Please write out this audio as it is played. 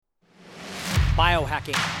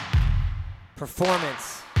biohacking,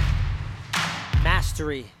 performance,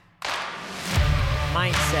 mastery,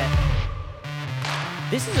 mindset.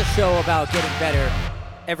 This is a show about getting better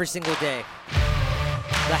every single day.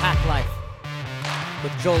 The Hack Life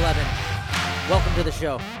with Joel Levin. Welcome to the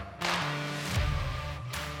show.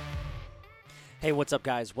 Hey, what's up,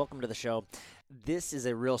 guys? Welcome to the show. This is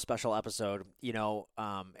a real special episode,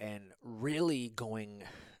 and really going,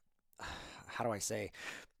 how do I say,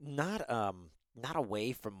 not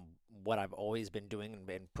away from what I've always been doing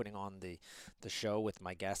and putting on the show with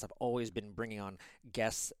my guests. I've always been bringing on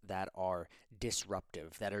guests that are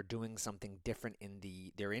disruptive, that are doing something different in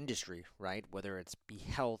their industry, right? Whether it's be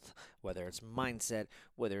health, whether it's mindset,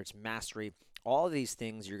 whether it's mastery, all of these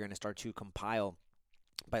things you're going to start to compile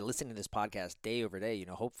by listening to this podcast day over day.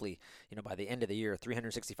 Hopefully, by the end of the year,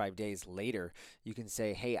 365 days later, you can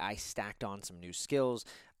say, hey, I stacked on some new skills.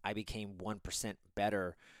 I became 1%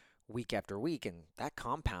 better week after week, and that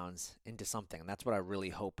compounds into something. And that's what I really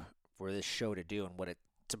hope for this show to do and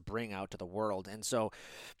to bring out to the world. And so,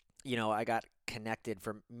 I got connected.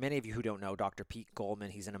 For many of you who don't know, Dr. Pete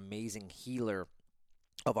Goldman, he's an amazing healer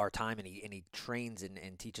of our time, and he trains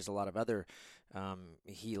and teaches a lot of other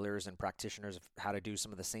healers and practitioners of how to do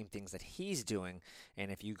some of the same things that he's doing. And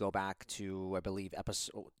if you go back to, I believe,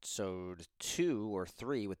 episode 2 or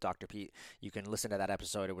 3 with Dr. Pete, you can listen to that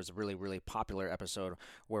episode. It was a really, really popular episode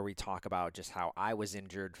where we talk about just how I was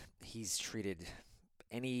injured. He's treated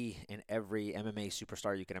any and every MMA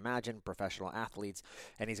superstar you can imagine, professional athletes,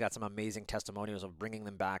 and he's got some amazing testimonials of bringing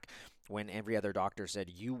them back when every other doctor said,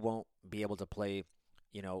 you won't be able to play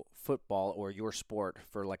football or your sport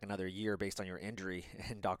for like another year based on your injury,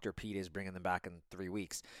 and Dr. Pete is bringing them back in 3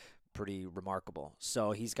 weeks. Pretty remarkable.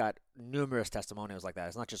 So he's got numerous testimonials like that.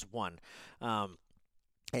 It's not just one.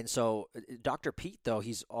 And so Dr. Pete, though,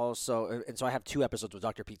 he's also, and so I have 2 episodes with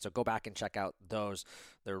Dr. Pete, so go back and check out those.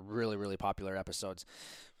 They're really, really popular episodes.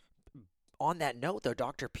 On that note, though,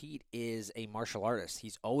 Dr. Pete is a martial artist.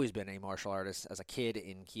 He's always been a martial artist as a kid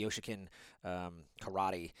in Kyokushin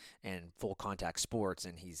karate and full contact sports,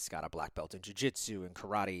 and he's got a black belt in jiu-jitsu and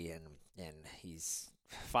karate, and he's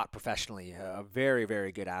fought professionally, a very,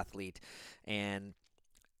 very good athlete. And,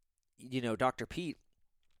 Dr. Pete,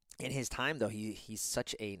 in his time, though, he's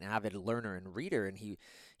such an avid learner and reader, and he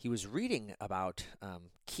was reading about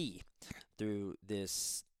ki through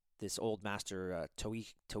this old master,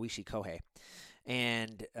 Toishi Kohei.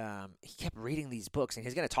 And he kept reading these books, and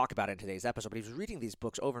he's going to talk about it in today's episode, but he was reading these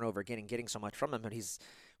books over and over again and getting so much from them. And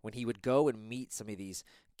when he would go and meet some of these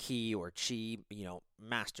ki or chi,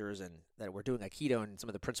 masters and that were doing Aikido and some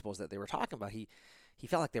of the principles that they were talking about, he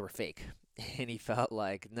felt like they were fake. And he felt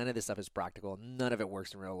like none of this stuff is practical. None of it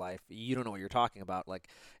works in real life. You don't know what you're talking about. Like,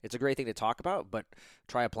 it's a great thing to talk about, but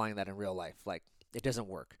try applying that in real life. Like, it doesn't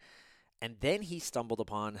work. And then he stumbled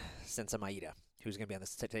upon Sensei Maida, who's going to be on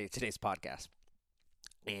today's podcast.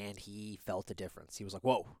 And he felt the difference. He was like,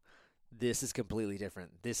 whoa, this is completely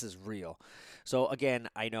different. This is real. So again,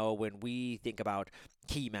 I know when we think about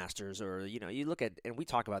ki masters, or, you look at, and we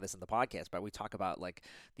talk about this in the podcast, but we talk about like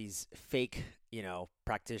these fake,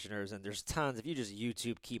 practitioners, and there's tons. If you just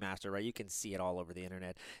YouTube ki master, right, you can see it all over the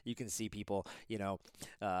internet. You can see people, an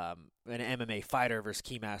MMA fighter versus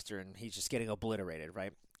ki master, and he's just getting obliterated,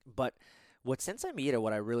 right? But what Sensei Maida,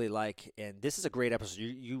 what I really like, and this is a great episode,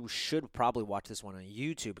 you should probably watch this one on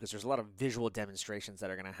YouTube because there's a lot of visual demonstrations that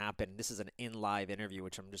are going to happen. This is an in-live interview,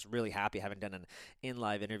 which I'm just really happy. I haven't done an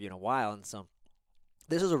in-live interview in a while, and so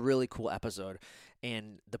this is a really cool episode.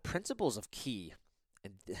 And the principles of ki,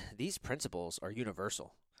 and these principles are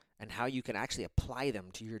universal, and how you can actually apply them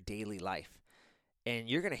to your daily life. And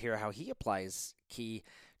you're going to hear how he applies ki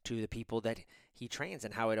to the people that he trains,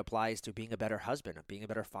 and how it applies to being a better husband, being a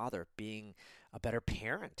better father, being a better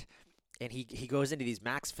parent. And he goes into these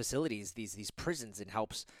max facilities, these prisons, and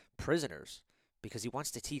helps prisoners because he wants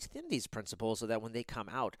to teach them these principles so that when they come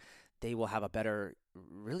out, they will have a better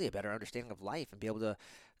understanding of life and be able to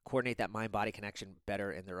coordinate that mind-body connection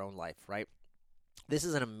better in their own life, right? This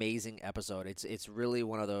is an amazing episode. It's really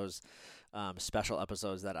one of those special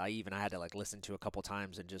episodes that I had to like listen to a couple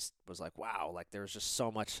times and just was like, wow, like there's just so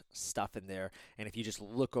much stuff in there. And if you just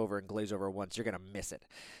look over and glaze over once, you're going to miss it.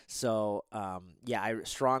 So I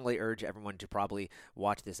strongly urge everyone to probably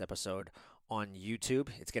watch this episode on YouTube.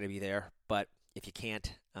 It's going to be there. But if you can't,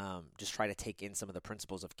 just try to take in some of the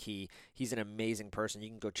principles of ki. He's an amazing person. You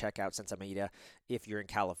can go check out Sensei Maida if you're in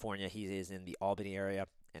California. He is in the Albany area.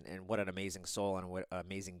 And what an amazing soul and what an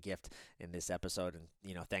amazing gift in this episode. And,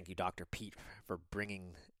 thank you, Dr. Pete, for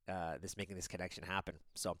bringing making this connection happen.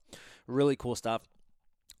 So really cool stuff.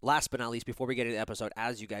 last but not least, before we get into the episode,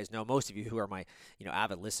 as you guys know, most of you who are my,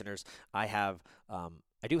 avid listeners, I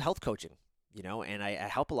do health coaching, and I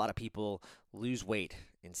help a lot of people lose weight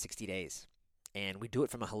in 60 days. And we do it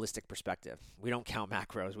from a holistic perspective. We don't count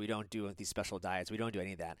macros. We don't do these special diets. We don't do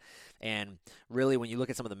any of that. And really, when you look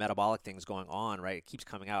at some of the metabolic things going on, right, it keeps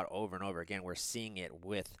coming out over and over again. We're seeing it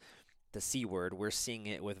with the C word. We're seeing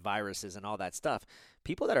it with viruses and all that stuff.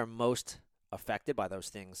 People that are most affected by those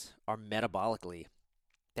things are they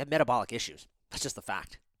have metabolic issues. That's just the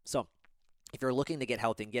fact. So if you're looking to get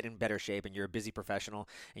healthy and get in better shape and you're a busy professional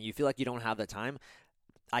and you feel like you don't have the time,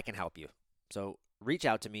 I can help you. So reach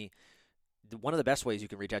out to me. One of the best ways you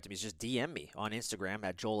can reach out to me is just DM me on Instagram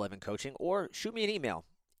at Joel Evan Coaching, or shoot me an email,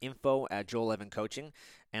 info@JoelEvanCoaching,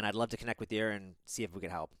 and I'd love to connect with you and see if we can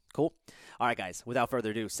help. Cool? All right, guys, without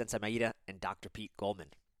further ado, Sensei Maida and Dr. Pete Goldman.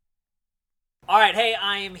 All right, hey,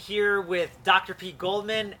 I am here with Dr. Pete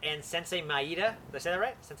Goldman and Sensei Maida. Did I say that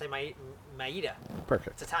right? Sensei Maida.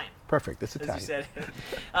 Perfect. It's Italian. Perfect. It's Italian. As you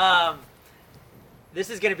said. This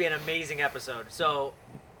is going to be an amazing episode. So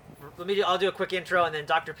I'll do a quick intro, and then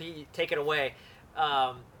Dr. Pete, take it away.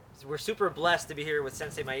 We're super blessed to be here with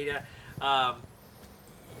Sensei Maida. I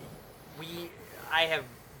have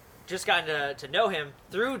just gotten to know him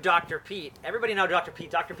through Dr. Pete. Everybody know Dr.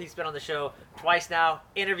 Pete. Dr. Pete's been on the show twice now.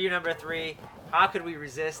 Interview number 3. How could we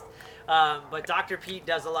resist? But Dr. Pete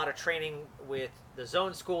does a lot of training with the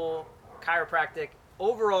Zone School, chiropractic,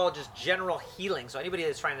 overall just general healing. So anybody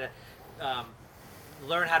that's trying to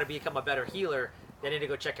learn how to become a better healer, they need to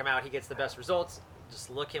go check him out. He gets the best results.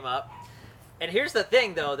 Just look him up. And here's the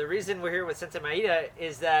thing, though. The reason we're here with Sensei Maida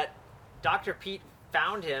is that Dr. Pete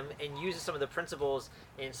found him and uses some of the principles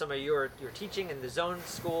in some of your teaching in the Zone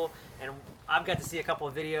School. And I've got to see a couple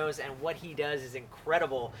of videos, and what he does is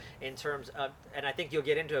incredible in terms of, and I think you'll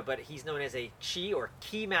get into it, but he's known as a Chi or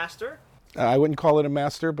Key Master. I wouldn't call it a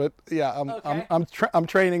master, but yeah, I'm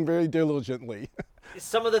training very diligently.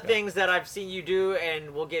 Some of the things that I've seen you do,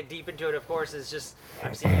 and we'll get deep into it, of course, is just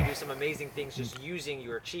I've seen you do some amazing things just using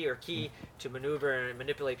your Chi or Ki to maneuver and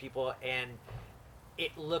manipulate people, and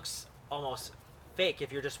it looks almost fake if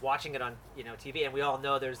you're just watching it on TV. And we all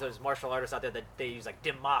know there's those martial artists out there that they use like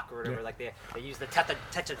dim mak or whatever, like they use the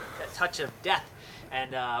touch of death,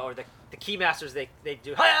 and or the Ki masters they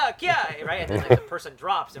do hiya kia, right, and then like, the person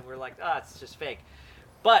drops, and we're like, it's just fake.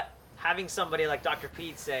 But having somebody like Dr.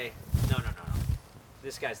 Pete say, no,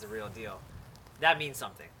 this guy's the real deal, that means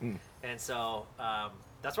something. And so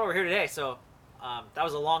that's why we're here today. So that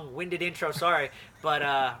was a long-winded intro, sorry, but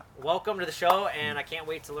welcome to the show, and I can't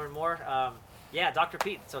wait to learn more. Dr.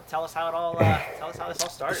 Pete, so tell us how this all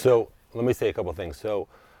started. So let me say a couple things. So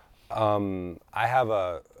I have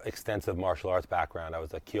a extensive martial arts background. I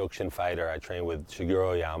was a Kyokushin fighter. I trained with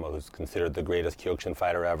Shigeru Oyama, who's considered the greatest Kyokushin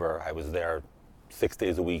fighter ever. I was there 6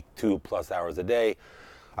 days a week, 2+ hours a day.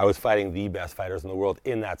 I was fighting the best fighters in the world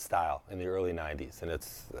in that style in the early 90s. And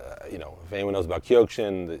it's, if anyone knows about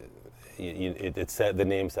Kyokushin, the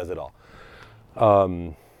name says it all.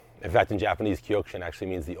 In fact, in Japanese, Kyokushin actually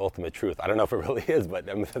means the ultimate truth. I don't know if it really is, but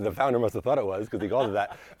the founder must have thought it was because he called it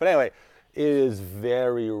that. But anyway, it is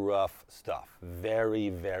very rough stuff. Very,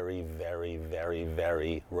 very, very, very,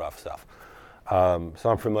 very rough stuff. So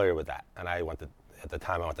I'm familiar with that. And at the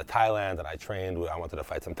time, I went to Thailand and I trained. I wanted to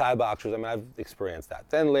fight some Thai boxers. I mean, I've experienced that.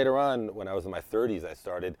 Then later on, when I was in my 30s, I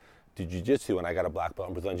started to jiu-jitsu, and I got a black belt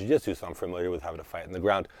in Brazilian jiu-jitsu, so I'm familiar with having to fight in the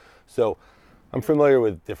ground. So I'm familiar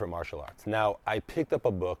with different martial arts. Now, I picked up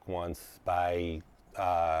a book once by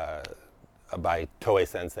Toei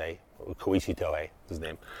Sensei, Koichi Toei, his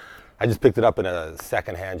name. I just picked it up in a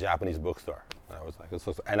secondhand Japanese bookstore. And I was like,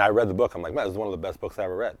 and I read the book. I'm like, man, this is one of the best books I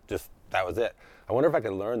ever read. That was it. I wonder if I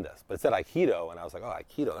could learn this. But it said Aikido, and I was like, oh,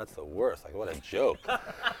 Aikido, that's the worst. Like, what a joke.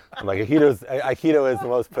 I'm like, Aikido is the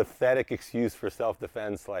most pathetic excuse for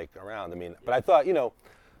self-defense, around. I mean, but I thought,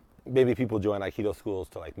 maybe people join Aikido schools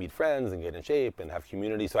to, meet friends and get in shape and have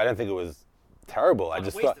community. So I didn't think it was terrible. I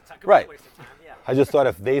just thought, right. Yeah. I just thought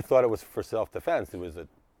if they thought it was for self-defense,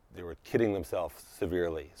 they were kidding themselves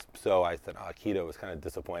severely. So I said, Aikido was kind of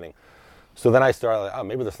disappointing. So then I started,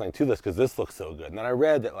 maybe there's something to this because this looks so good. And then I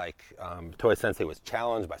read that Toei Sensei was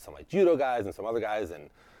challenged by some judo guys and some other guys, and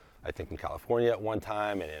I think in California at one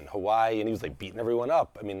time and in Hawaii, and he was beating everyone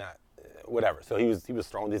up. I mean, whatever. So he was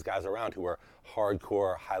throwing these guys around who were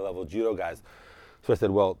hardcore, high-level judo guys. So I said,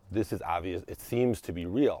 well, this is obvious. It seems to be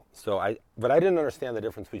real. But I didn't understand the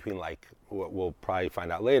difference between what we'll probably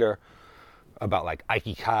find out later about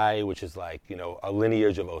Aikikai, which is a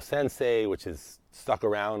lineage of O-Sensei, which is stuck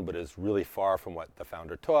around but is really far from what the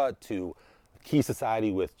founder taught, to Ki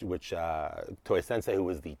Society, which Toei Sensei, who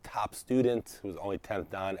was the top student, who was only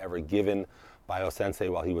 10th dan ever given by Sensei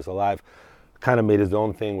while he was alive. Kind of made his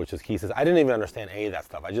own thing, which is Kises. I didn't even understand any of that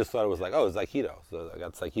stuff. I just thought it was like, oh, it's Aikido. So I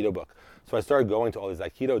got this Aikido book. So I started going to all these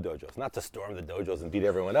Aikido dojos, not to storm the dojos and beat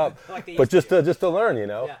everyone up, but just to learn, you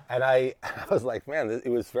know. Yeah. And I was like, man, it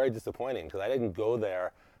was very disappointing because I didn't go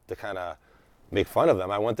there to kind of make fun of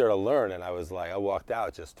them. I went there to learn, and I was like, I walked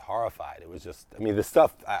out just horrified. It was just, I mean, the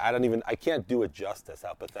stuff I can't do it justice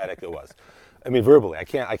how pathetic it was. I mean, verbally,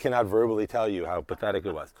 I cannot verbally tell you how pathetic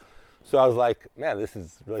it was. So I was like, man, this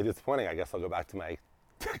is really disappointing. I guess I'll go back to my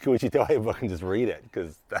Koichi Tohei book and just read it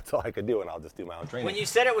because that's all I could do, and I'll just do my own training. When you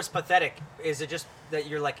said it was pathetic, is it just that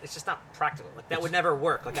you're like, it's just not practical? Like that would never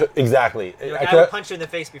work. Like exactly. I would punch you in the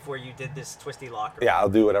face before you did this twisty lock. Yeah, I'll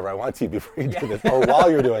do whatever I want to before you do this, or while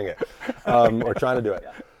you're doing it, or trying to do it.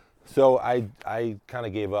 Yeah. So I kind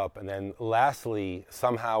of gave up, and then lastly,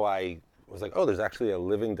 somehow I was like, oh, there's actually a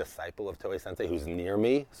living disciple of Tohei Sensei who's near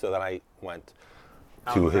me. So then I went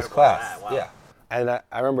to his class. Wow. Yeah. And I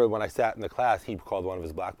remember when I sat in the class, he called one of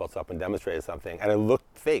his black belts up and demonstrated something, and it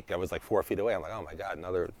looked fake. I was like 4 feet away. I'm like, oh my God,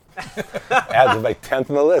 another adds like 10th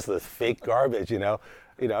on the list, this fake garbage, you know.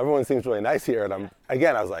 Everyone seems really nice here, and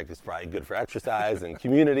I was like, it's probably good for exercise and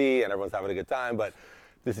community, and everyone's having a good time, but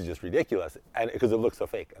this is just ridiculous, and because it looks so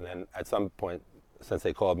fake. And then at some point,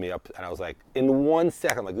 Sensei called me up, and I was like, in 1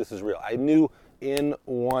 second, I'm like, this is real. I knew in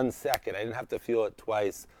 1 second. I didn't have to feel it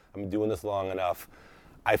twice. I'm doing this long enough.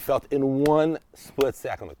 I felt in 1 split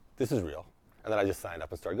second, like, this is real. And then I just signed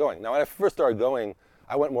up and started going. Now, when I first started going,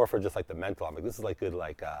 I went more for just like the mental. I'm like, this is like good,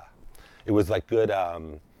 it was like good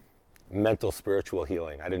mental, spiritual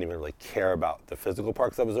healing. I didn't even really care about the physical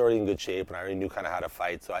part because I was already in good shape and I already knew kind of how to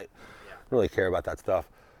fight. So I didn't really care about that stuff.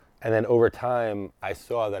 And then over time, I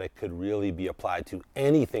saw that it could really be applied to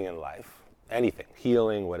anything in life, anything,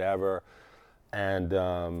 healing, whatever. And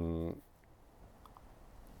on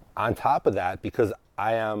top of that, because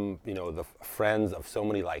I am, the friends of so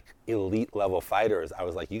many like elite level fighters, I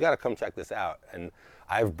was like, you got to come check this out. And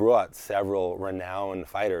I've brought several renowned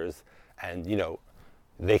fighters, and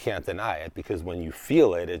they can't deny it because when you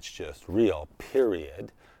feel it, it's just real,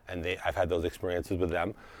 period. And I've had those experiences with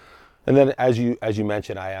them. And then as you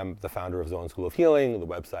mentioned, I am the founder of Zone School of Healing. The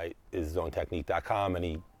website is zonetechnique.com.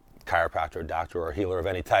 Any chiropractor, doctor, or healer of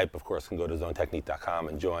any type, of course, can go to zonetechnique.com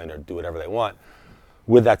and join or do whatever they want.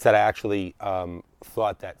 With that said, I actually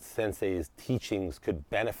thought that Sensei's teachings could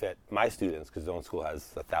benefit my students because Zone School has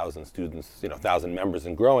 1,000 students, 1,000 members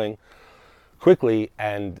and growing quickly.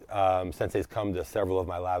 And Sensei's come to several of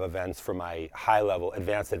my lab events for my high-level,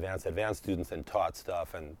 advanced students and taught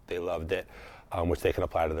stuff, and they loved it, which they can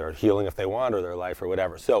apply to their healing if they want or their life or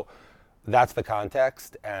whatever. So that's the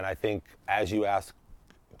context, and I think as you ask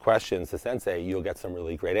questions to Sensei, you'll get some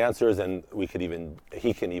really great answers, and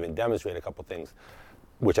he can even demonstrate a couple things,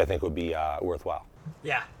 which I think would be worthwhile.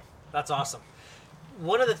 Yeah, that's awesome.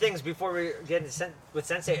 One of the things before we get into with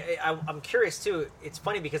Sensei, I'm curious too. It's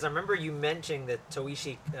funny because I remember you mentioning the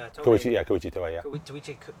Koichi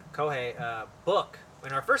Kohei book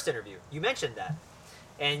in our first interview. You mentioned that,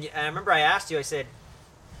 and I remember I asked you. I said,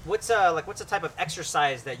 what's the type of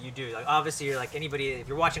exercise that you do? Like, obviously, you're like anybody. If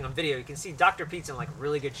you're watching on video, you can see Dr. Pete's in like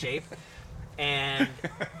really good shape. And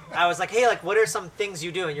I was like, hey, like, what are some things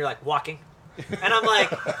you do? And you're like, walking. And I'm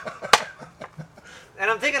like,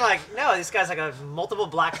 and I'm thinking like, no, this guy's like a multiple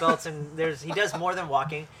black belts, and he does more than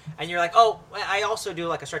walking. And you're like, oh, I also do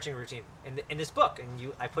like a stretching routine in this book,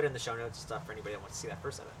 and I put in the show notes and stuff for anybody that wants to see that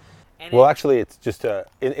first of it. And well, actually, it's just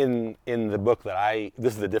in the book that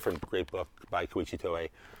this is a different great book by Koichi Tohei.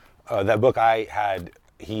 That book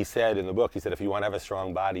he said in the book, he said, if you want to have a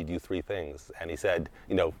strong body, do 3 things. And he said,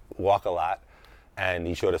 walk a lot. And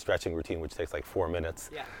he showed a stretching routine, which takes like 4 minutes.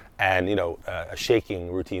 Yeah. And, a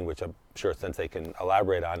shaking routine, which I'm sure Sensei can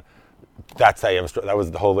elaborate on. That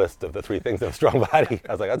was the whole list of the 3 things of a strong body.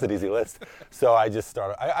 I was like, that's an easy list. So I just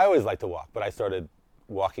started, I always like to walk, but I started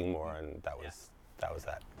walking more, and that was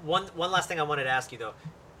that. One last thing I wanted to ask you, though.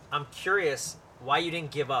 I'm curious why you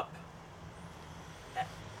didn't give up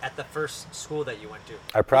at the first school that you went to.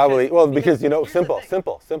 Because simple,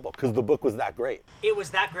 because the book was that great. It was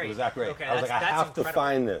that great? It was that great. Okay, I was like, I have to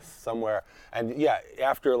find this somewhere. And yeah,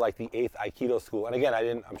 after like the 8th Aikido school, and again,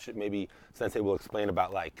 I'm sure maybe Sensei will explain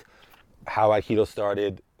about like how Aikido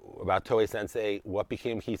started, about Tohei Sensei, what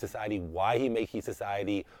became Ki Society, why he made Ki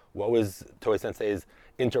Society, what was Tohei Sensei's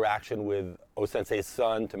interaction with O-Sensei's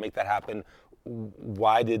son to make that happen,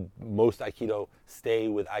 why did most Aikido stay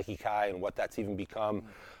with Aikikai and what that's even become.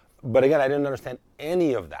 But again, I didn't understand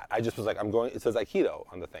any of that. I just was like, it says Aikido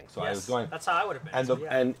on the thing. So yes, I was going. That's how I would have been.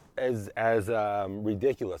 And as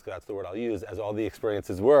ridiculous, because that's the word I'll use, as all the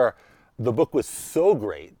experiences were, the book was so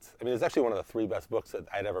great. I mean, it's actually one of the 3 best books that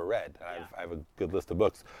I'd ever read. I have a good list of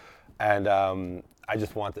books. And I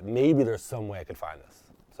just wanted, maybe there's some way I could find this.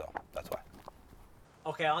 So that's why.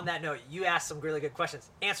 Okay, on that note, you asked some really good questions.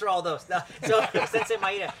 Answer all those. So, Sensei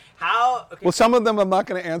Maida, how... Okay. Well, some of them I'm not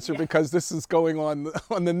going to answer because this is going on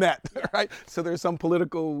the net, right? So there's some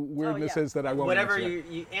political weirdnesses that I won't whatever answer.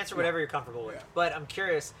 You answer whatever you're comfortable with. But I'm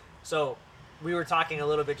curious, so we were talking a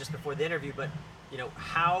little bit just before the interview, but,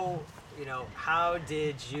 how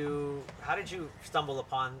did you stumble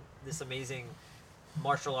upon this amazing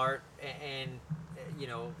martial art? And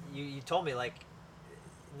you told me, like,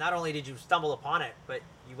 not only did you stumble upon it, but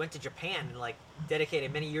you went to Japan and like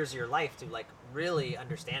dedicated many years of your life to like really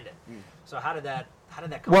understand it. So how did that come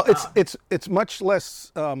about? Well, it's much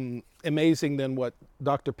less amazing than what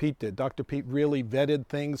Dr. Pete did. Dr. Pete really vetted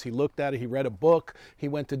things. He looked at it. He read a book. He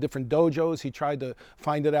went to different dojos. He tried to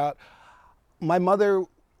find it out. My mother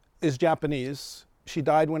is Japanese. She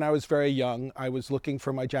died when I was very young. I was looking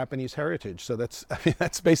for my Japanese heritage. So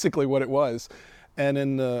that's basically what it was.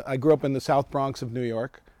 And I grew up in the South Bronx of New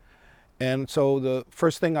York. And so the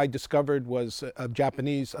first thing I discovered was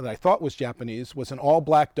Japanese, that I thought was Japanese, was an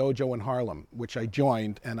all-black dojo in Harlem, which I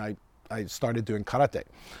joined, and I started doing karate.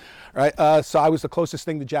 Right? So I was the closest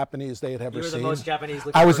thing to Japanese they had ever seen. You were the most Japanese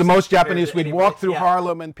looking I was the most person Japanese. We'd walk through yeah.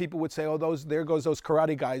 Harlem, and people would say, "Oh, there goes those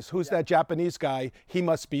karate guys. Who's that Japanese guy? He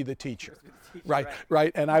must be the teacher."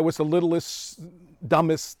 Right. And I was the littlest,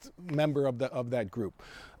 dumbest member of that group.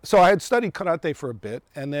 So I had studied karate for a bit,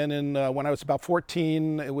 and then when I was about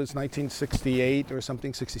 14, it was 1968 or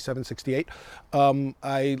something, 67, 68,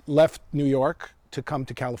 I left New York to come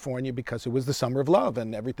to California because it was the summer of love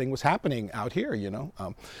and everything was happening out here,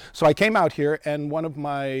 So I came out here, and one of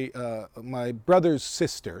my my brother's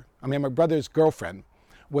girlfriend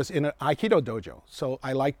was in an Aikido dojo. So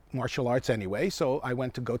I like martial arts anyway, so I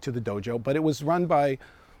went to go to the dojo, but it was run by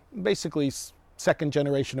basically second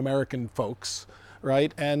generation American folks.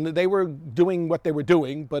 Right, and they were doing what they were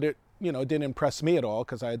doing, but it, didn't impress me at all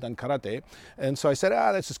because I had done karate, and so I said,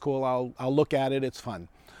 this is cool. I'll look at it. It's fun,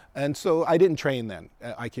 and so I didn't train then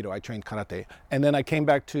Aikido. I trained karate, and then I came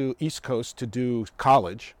back to East Coast to do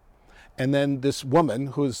college, and then this woman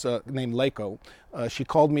who's named Leiko, she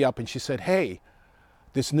called me up and she said, "Hey,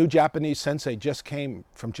 this new Japanese sensei just came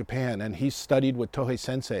from Japan, and he studied with Tohei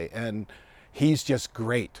Sensei, and he's just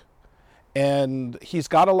great." And he's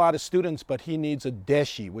got a lot of students, but he needs a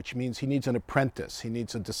deshi, which means he needs an apprentice. He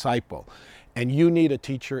needs a disciple. And you need a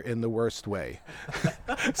teacher in the worst way.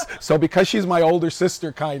 So because she's my older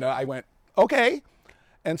sister, kind of, I went, okay.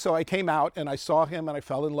 And so I came out and I saw him and I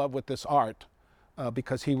fell in love with this art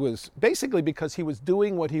because he was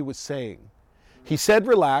doing what he was saying. He said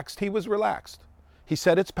relaxed, he was relaxed. He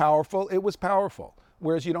said it's powerful, it was powerful.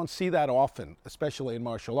 Whereas you don't see that often, especially in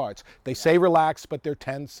martial arts. They say relax, but they're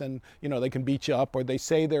tense and, they can beat you up, or they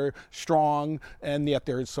say they're strong and yet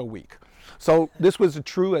they're so weak. So this was a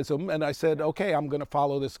truism, and I said, okay, I'm going to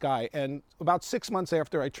follow this guy. And about 6 months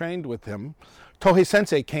after I trained with him, Tohei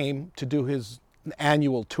Sensei came to do his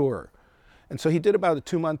annual tour. And so he did about a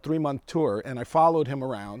 2-month, 3-month tour, and I followed him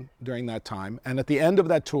around during that time. And at the end of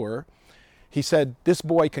that tour, he said, this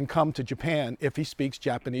boy can come to Japan if he speaks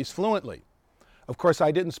Japanese fluently. Of course,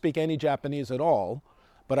 I didn't speak any Japanese at all,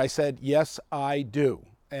 but I said, yes, I do.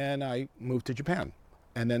 And I moved to Japan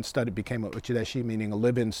and then became a uchideshi, meaning a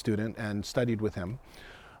live-in student, and studied with him.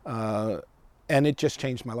 And it just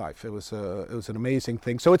changed my life. It was an amazing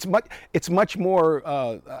thing. So it's much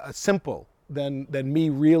more simple than me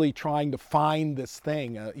really trying to find this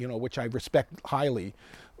thing, which I respect highly.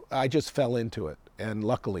 I just fell into it. And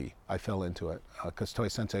luckily, I fell into it because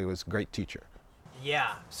Tohei Sensei was a great teacher.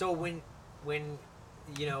 Yeah. So when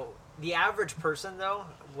the average person, though,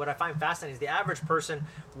 what I find fascinating is the average person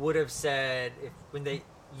would have said,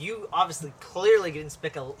 you obviously clearly didn't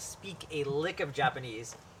speak a lick of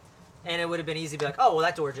Japanese, and it would have been easy to be like, oh, well,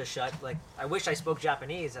 that door just shut. Like, I wish I spoke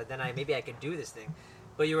Japanese, then maybe I could do this thing.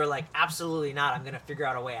 But you were like, absolutely not. I'm going to figure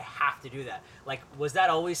out a way. I have to do that. Like, was that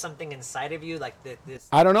always something inside of you? Like this?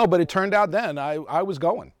 I don't know, but it turned out then I was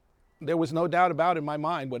going. There was no doubt about it in my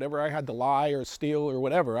mind. Whatever I had to lie or steal or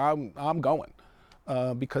whatever, I'm going.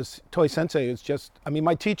 Because Tohei Sensei is just,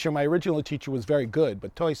 my original teacher was very good,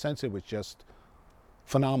 but Tohei Sensei was just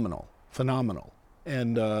phenomenal.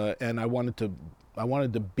 And I wanted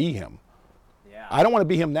to be him. Yeah. I don't want to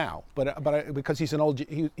be him now, because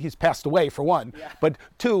he's passed away for one. Yeah. But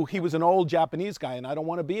two, he was an old Japanese guy, and I don't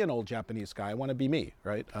want to be an old Japanese guy. I want to be me,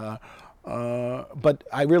 right? But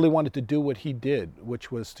I really wanted to do what he did,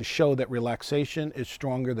 which was to show that relaxation is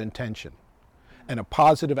stronger than tension. And a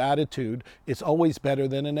positive attitude is always better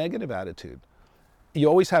than a negative attitude. you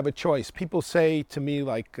always have a choice. People say to me,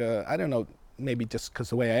 like, I don't know, maybe just because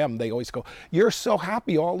the way I am, they always go, "You're so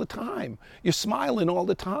happy all the time. You're smiling all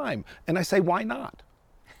the time." And I say, why not?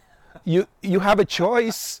 You have a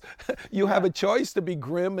choice. You have a choice to be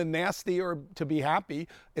grim and nasty or to be happy.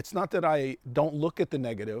 It's not that I don't look at the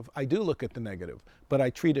negative. I do look at the negative, but I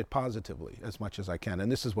treat it positively as much as I can. And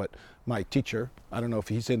this is what my teacher, I don't know if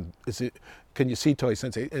he's in, can you see Toy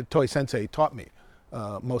Sensei? Toy Sensei taught me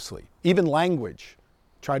mostly. Even language.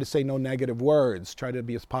 Try to say no negative words. Try to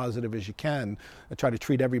be as positive as you can. And try to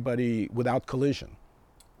treat everybody without collision.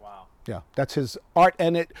 Yeah, that's his art,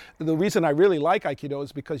 and the reason I really like Aikido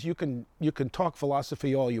is because you can talk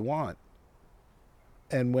philosophy all you want,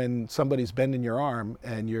 and when somebody's bending your arm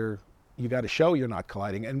and you got to show you're not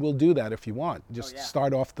colliding, and we'll do that if you want. Just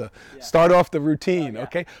start off the routine,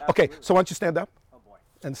 okay? Absolutely. Okay, so why don't you stand up? Oh boy.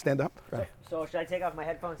 And stand up. Right. So should I take off my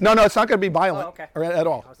headphones? No, it's not going to be violent. Oh, okay. At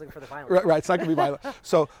all. I was looking for the violence. Right, it's not going to be violent.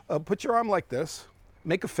 So put your arm like this,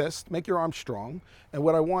 make a fist, make your arm strong, and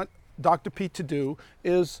what I want Dr. Pete to do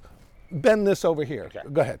is bend this over here. Okay.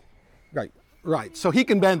 Go ahead. Right. So he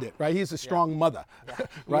can bend it, right? He's a strong mother,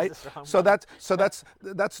 right? So that's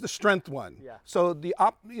the strength one. Yeah. So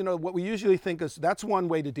what we usually think is that's one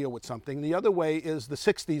way to deal with something. The other way is the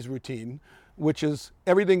 60s routine, which is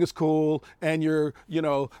everything is cool and you're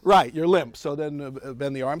limp. So then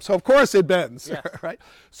bend the arm. So of course it bends, yes. right?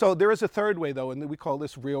 So there is a third way though, and we call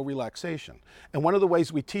this real relaxation. And one of the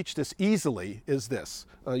ways we teach this easily is this.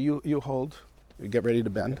 You hold, you get ready to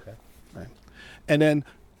bend. Okay. Right. And then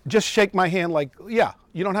just shake my hand like,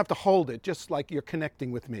 you don't have to hold it, just like you're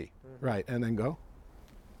connecting with me. Mm-hmm. Right, and then go.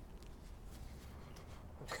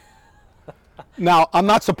 Now, I'm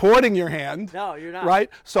not supporting your hand. No, you're not. Right?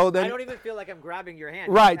 So then I don't even feel like I'm grabbing your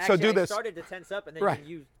hand. Right, actually, so do this. I started to tense up and then right.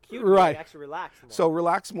 you cued me to actually relax more. So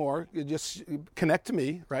relax more, you just connect to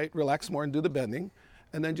me, right? Relax more and do the bending,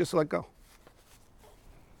 and then just let go.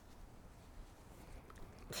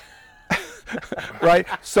 Right?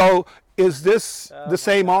 So is this the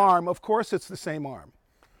same arm? Of course it's the same arm.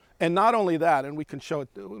 And not only that, and we can show it,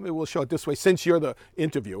 we'll show it this way since you're the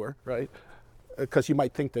interviewer, right? Because you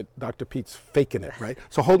might think that Dr. Pete's faking it, right?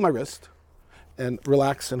 So hold my wrist and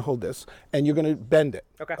relax and hold this, and you're going to bend it.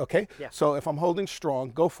 Okay? Yeah. So if I'm holding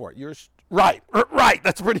strong, go for it. You're right.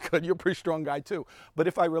 That's pretty good. You're a pretty strong guy too. But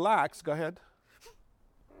if I relax, go ahead.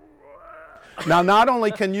 Now, not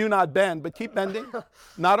only can you not bend, but keep bending.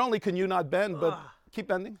 Not only can you not bend, but keep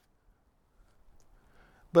bending.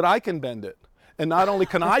 But I can bend it. And not only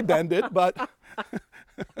can I bend it, but,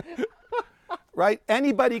 right?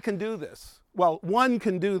 Anybody can do this. Well, one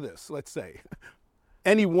can do this, let's say.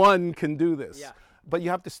 Anyone can do this. Yeah. But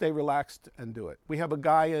you have to stay relaxed and do it. We have a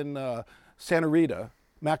guy in Santa Rita,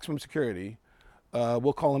 maximum security.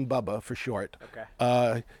 We'll call him Bubba for short.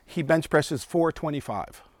 Okay. He bench presses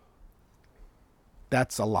 425.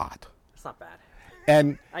 That's a lot. It's not bad.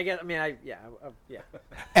 And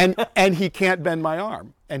and he can't bend my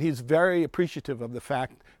arm. And he's very appreciative of the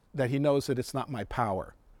fact that he knows that it's not my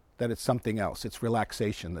power, that it's something else. It's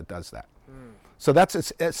relaxation that does that. Mm. So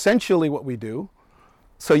that's essentially what we do.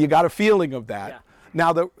 So you got a feeling of that. Yeah.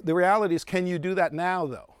 Now the reality is, can you do that now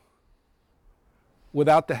though?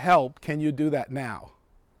 Without the help, can you do that now?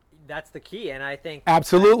 That's the key, and I think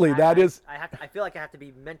absolutely I feel like I have to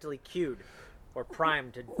be mentally cued or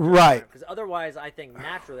primed to right, because otherwise I think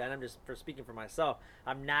naturally, and I'm just speaking for myself,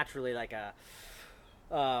 I'm naturally like a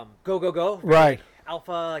go right,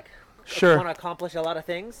 alpha, like sure, want to accomplish a lot of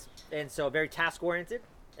things, and so very task oriented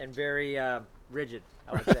and very rigid,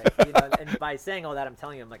 I would say. And by saying all that, I'm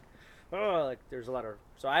telling you, I'm like, oh, like there's a lot of,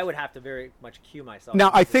 so I would have to very much cue myself.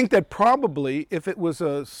 Now I think that probably if it was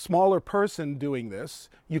a smaller person doing this,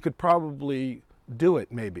 you could probably do it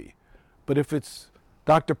maybe, but if it's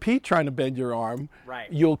Dr. Pete trying to bend your arm,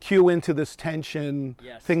 right, you'll cue into this tension,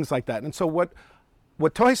 yes, things like that. And so what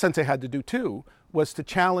Toy Sensei had to do too was to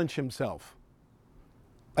challenge himself.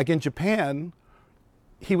 Like in Japan,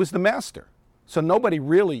 he was the master. So nobody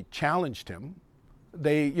really challenged him.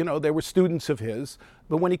 They were students of his.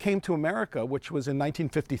 But when he came to America, which was in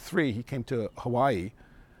 1953, he came to Hawaii,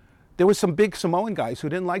 there were some big Samoan guys who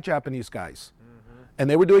didn't like Japanese guys. And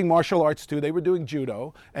they were doing martial arts too. They were doing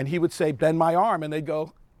judo. And he would say, bend my arm. And they'd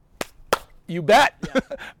go, you bet. Yeah.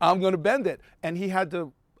 I'm going to bend it. And he had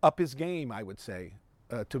to up his game, I would say,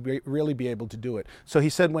 to really be able to do it. So he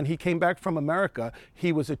said when he came back from America,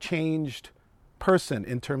 he was a changed person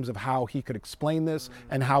in terms of how he could explain this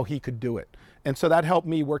and how he could do it. And so that helped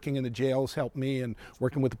me. Working in the jails helped me, and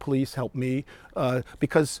working with the police helped me,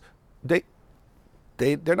 because they're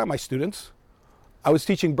not my students. I was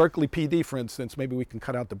teaching Berkeley PD, for instance. Maybe we can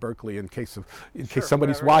cut out the Berkeley in case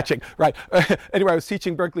somebody's whatever, watching. Right. Anyway, I was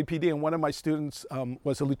teaching Berkeley PD, and one of my students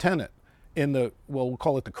was a lieutenant in the, well, we'll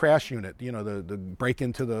call it the crash unit, you know, the break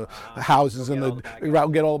into the houses and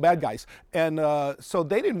get all the bad guys. And so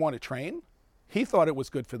they didn't want to train. He thought it was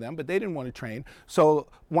good for them, but they didn't want to train. So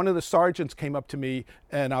one of the sergeants came up to me,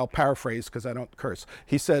 and I'll paraphrase because I don't curse.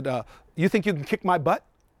 He said, you think you can kick my butt?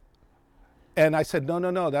 And I said,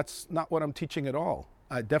 no, that's not what I'm teaching at all.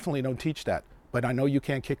 I definitely don't teach that, but I know you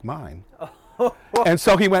can't kick mine. And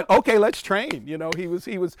so he went, okay, let's train. You know,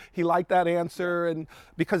 he liked that answer, and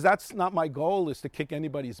because that's not my goal, is to kick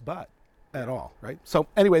anybody's butt at all, right? So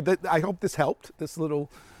anyway, I hope this helped. This little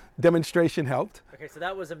demonstration helped. Okay, so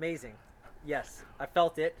that was amazing. Yes, I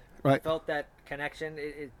felt it. Right. I felt that connection.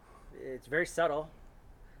 It's very subtle.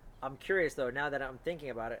 I'm curious, though, now that I'm thinking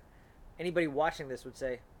about it, anybody watching this would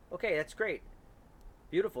say, okay, that's great.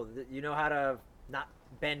 Beautiful. You know how to not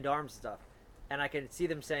bend arms and stuff. And I can see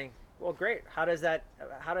them saying, well, great. How does that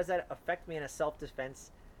affect me in a self-defense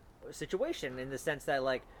situation, in the sense that,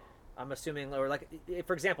 like, I'm assuming, or like,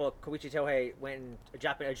 for example, Koichi Tohei, when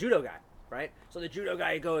a judo guy, right? So the judo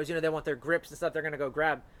guy goes, you know, they want their grips and stuff, they're going to go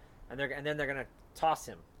grab, and then they're going to toss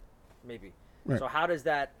him, maybe. Right. So how does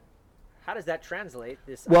that translate,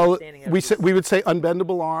 this understanding of we would say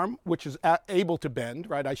unbendable arm, which is able to bend,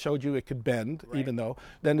 right? I showed you it could bend, right. Even though.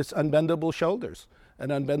 Then it's unbendable shoulders,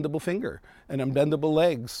 an unbendable finger, an unbendable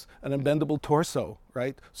legs, an unbendable torso,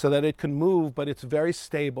 right? So that it can move, but it's very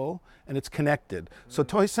stable and it's connected. Mm-hmm. So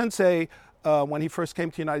Tohei Sensei, when he first came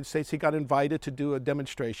to the United States, he got invited to do a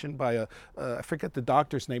demonstration by I forget the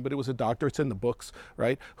doctor's name, but it was a doctor, it's in the books,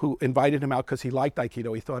 right, who invited him out because he liked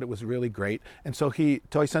Aikido. He thought it was really great. And so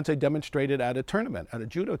Tohei Sensei demonstrated at a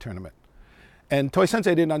judo tournament. And Tohei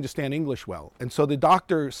Sensei didn't understand English well. And so the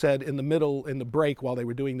doctor said in the break while they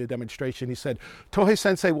were doing the demonstration, he said, Tohei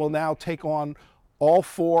Sensei will now take on all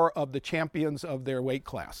 4 of the champions of their weight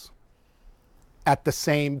class at the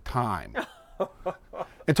same time.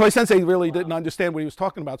 And Tohei Sensei really didn't understand what he was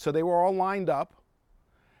talking about. So they were all lined up,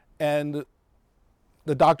 and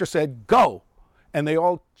the doctor said, go. And they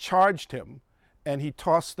all charged him, and he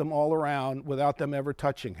tossed them all around without them ever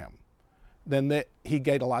touching him. Then he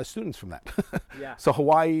gained a lot of students from that. Yeah. So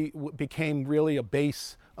Hawaii became really a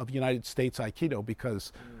base of United States Aikido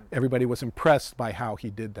because everybody was impressed by how he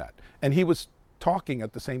did that. And he was talking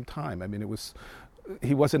at the same time. I mean,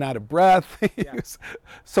 he wasn't out of breath. Yeah.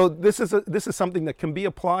 So this is something that can be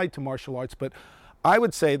applied to martial arts, but I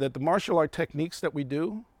would say that the martial art techniques that we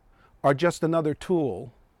do are just another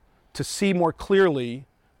tool to see more clearly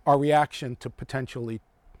our reaction to potentially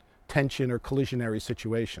tension or collisionary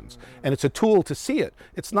situations. Mm-hmm. And it's a tool to see it.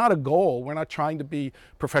 It's not a goal. We're not trying to be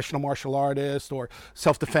professional martial artists or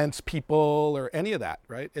self-defense people or any of that,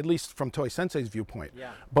 right? At least from Tohei Sensei's viewpoint.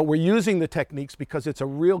 Yeah. But we're using the techniques because it's a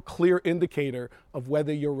real clear indicator of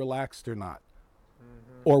whether you're relaxed or not,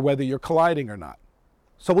 or whether you're colliding or not.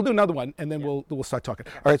 So we'll do another one, and then we'll start talking.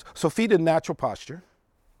 Okay. All right, so feet in natural posture,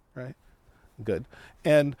 right? Good.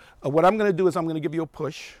 And what I'm going to do is I'm going to give you a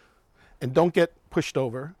push, and don't get pushed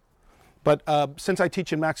over. But since I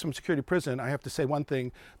teach in maximum security prison, I have to say one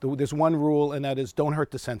thing. There's one rule, and that is don't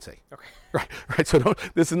hurt the sensei. Okay. Right. So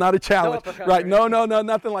this is not a challenge. No, right. No,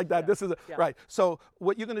 nothing like that. Yeah. This is right. So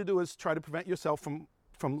what you're going to do is try to prevent yourself from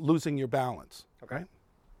losing your balance. Okay. Right?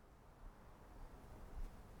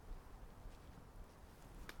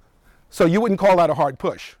 So you wouldn't call that a hard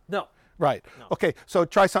push. No. Right. No. Okay. So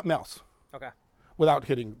try something else. Okay. Without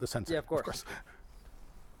hitting the sensei. Yeah, of course.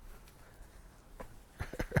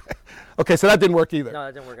 Okay, so that didn't work either. No,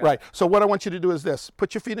 that didn't work. Right. So what I want you to do is this: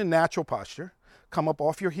 put your feet in natural posture, come up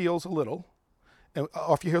off your heels a little, and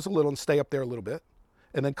stay up there a little bit,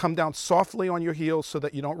 and then come down softly on your heels so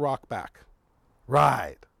that you don't rock back.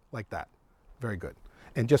 Right, like that. Very good.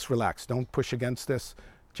 And just relax. Don't push against this.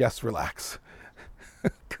 Just relax.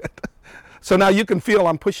 Good. So now you can feel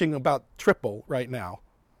I'm pushing about triple right now.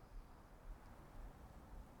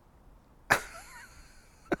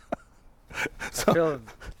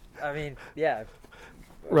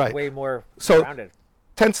 Right. Way more grounded.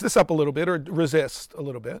 Tense this up a little bit or resist a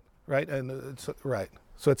little bit, right? And it's right.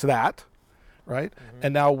 So it's that, right? Mm-hmm.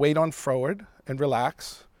 And now weight on forward and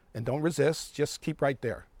relax and don't resist. Just keep right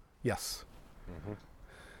there. Yes. Mm-hmm.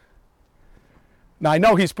 Now I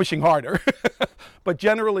know he's pushing harder, but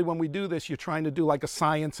generally when we do this, you're trying to do like a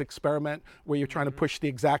science experiment where you're trying to push the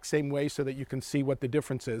exact same way so that you can see what the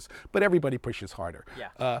difference is. But everybody pushes harder.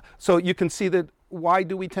 Yeah. So you can see that. Why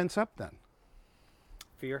do we tense up then?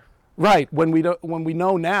 Fear. Right. When we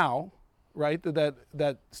know now, right,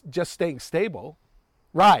 that just staying stable,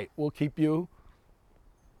 right, will keep you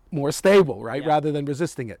more stable, right? Yeah. Rather than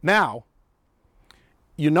resisting it. Now,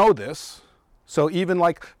 you know this, so even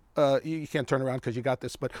like, you can't turn around because you got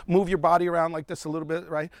this, but move your body around like this a little bit,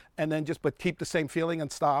 right? And then but keep the same feeling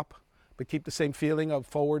and stop, but keep the same feeling of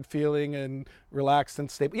forward feeling and relaxed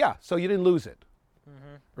and stable. Yeah, so you didn't lose it,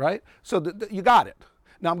 right? So you got it.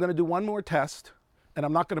 Now I'm going to do one more test, and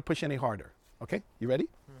I'm not going to push any harder, okay? You ready?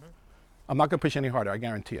 I'm not going to push any harder, I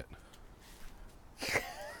guarantee it.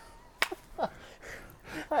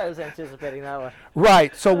 I was anticipating that one.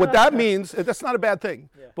 Right, so what that means, that's not a bad thing,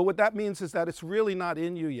 but what that means is that it's really not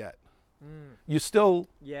in you yet. You still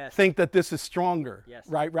think that this is stronger,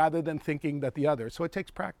 right, rather than thinking that the other. So it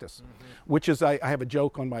takes practice, which is, I have a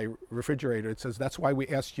joke on my refrigerator. It says, that's why we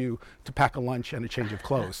asked you to pack a lunch and a change of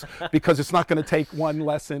clothes, because it's not going to take one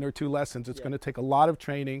lesson or two lessons. It's going to take a lot of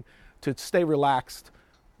training to stay relaxed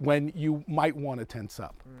when you might want to tense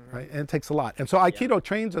up, right? And it takes a lot. And so Aikido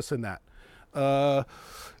trains us in that.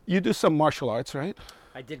 You do some martial arts, right?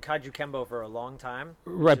 I did Kaiju Kembo for a long time.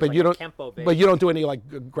 Right, but like you don't. Kempo But you don't do any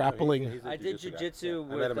like grappling. I did jiu-jitsu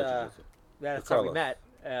I met with. him at jiu-jitsu. That's With how we Carlos. met.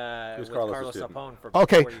 was With Carlos' Carlos student. Sapone for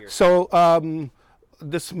Okay, 4 years. so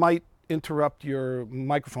this might interrupt your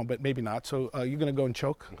microphone, but maybe not. So you're going to go and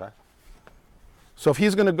choke. Okay. So if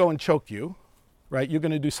he's going to go and choke you, right, you're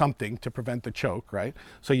going to do something to prevent the choke, right?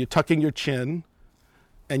 So you're tucking your chin,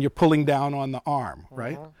 and you're pulling down on the arm,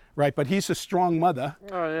 right? Right, but he's a strong mother.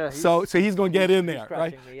 Oh yeah. So he's going to get in there,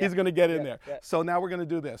 right? crushing me, He's going to get in there. yeah. So now we're going to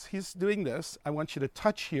do this. He's doing this. I want you to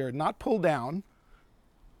touch here, not pull down,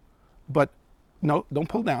 but no, don't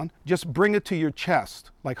pull down. Just bring it to your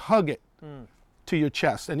chest, like hug it to your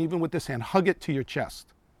chest. And even with this hand, hug it to your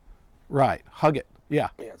chest. Right, hug it. Yeah.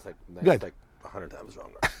 Yeah, it's like Good. It's like 100 times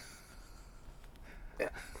stronger.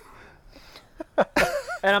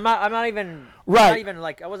 And I'm not even. Right. Not even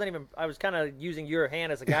like I wasn't even. I was kind of using your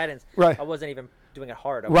hand as a guidance. Right. I wasn't even doing it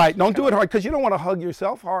hard. I was Right, just don't do kinda it hard because you don't want to hug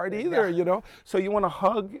yourself hard either, Yeah. you know? So you want to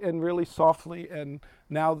hug and really softly, and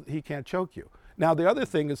now he can't choke you. Now the other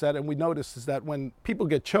thing is that, and we notice, is that when people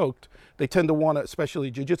get choked, they tend to want to,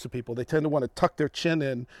 especially jiu-jitsu people, they tend to want to tuck their chin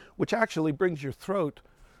in, which actually brings your throat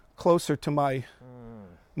closer to my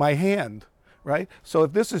hand, right? So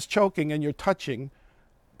if this is choking and you're touching,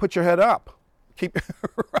 put your head up. Keep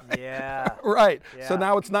right. Yeah. Right. So Yeah.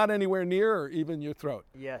 now it's not anywhere near even your throat.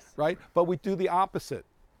 Yes. Right? But we do the opposite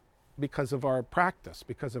because of our practice,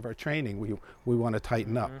 because of our training. We want to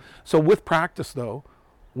tighten up. So with practice, though,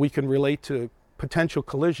 we can relate to potential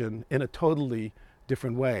collision in a totally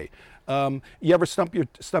different way. You ever stub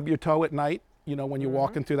your toe at night, you know, when you're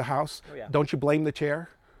walking through the house? Oh, yeah. Don't you blame the chair?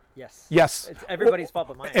 Yes. Yes. It's everybody's fault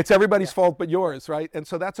but mine. It's everybody's fault but yours, right? And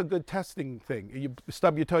so that's a good testing thing. You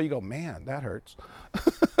stub your toe, you go, man, that hurts.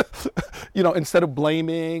 You know, instead of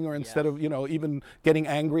blaming or instead of, you know, even getting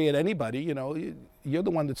angry at anybody, you know, you're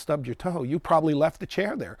the one that stubbed your toe. You probably left the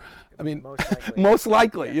chair there. I mean, Most likely. most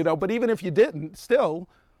likely, you know, but even if you didn't, still,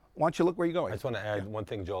 why don't you look where you're going? I just want to add one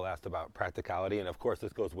thing Joel asked about practicality, and of course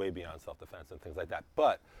this goes way beyond self-defense and things like that.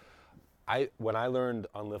 But when I learned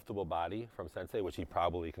unliftable body from Sensei, which he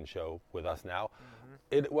probably can show with us now,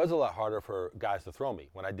 it was a lot harder for guys to throw me.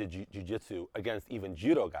 When I did jiu-jitsu against even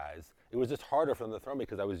judo guys, it was just harder for them to throw me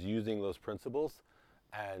because I was using those principles,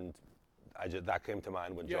 and that came to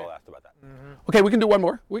mind when Joel asked about that. Okay, we can do one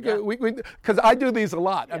more. Because I do these a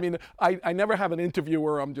lot. I mean, I never have an interview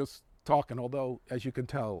where I'm just talking, although, as you can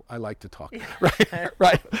tell, I like to talk. Right?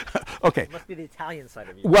 Right. Okay. Must be the Italian side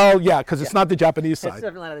of you. Well, yeah, because it's not the Japanese It's side.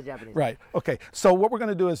 definitely not the Japanese. Right. Okay. So what we're going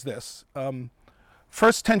to do is this.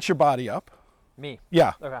 First, tense your body up. Me.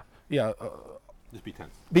 Yeah. Okay. Yeah. Just be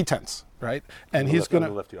tense. Be tense, right? And he's going to.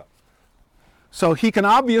 lift you up. So he can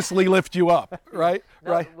obviously lift you up, right?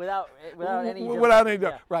 No, right. Without any. Without any.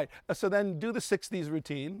 Yeah. Right. So then do the 60s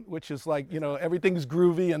routine, which is like, you know, everything's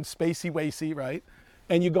groovy and spacey-wacy, right?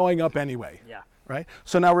 And you're going up anyway. Yeah. Right?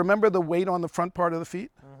 So now remember the weight on the front part of the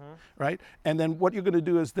feet, right? And then what you're going to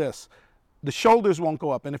do is this. The shoulders won't go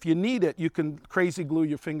up. And if you need it, you can crazy glue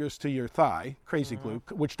your fingers to your thigh, crazy glue,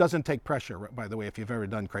 which doesn't take pressure, by the way, if you've ever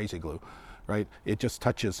done crazy glue, right? It just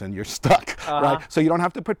touches and you're stuck, right? So you don't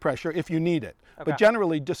have to put pressure if you need it. Okay. But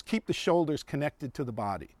generally, just keep the shoulders connected to the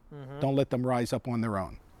body. Don't let them rise up on their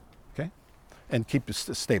own, okay? And keep it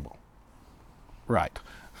stable. Right.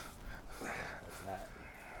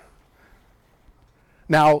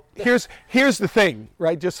 Now, here's the thing,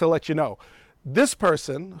 right? Just to let you know. This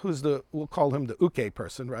person, we'll call him the uke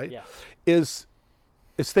person, right? Yeah. Is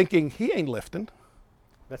thinking he ain't lifting.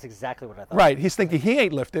 That's exactly what I thought. Right, he's thinking he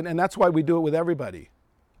ain't lifting, and that's why we do it with everybody.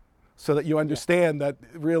 so that you understand that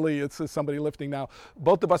really it's somebody lifting. Now,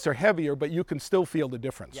 both of us are heavier, but you can still feel the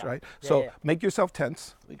difference, right? So make yourself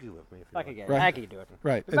tense. You can lift me if you I want. can get it. Right. I can do it.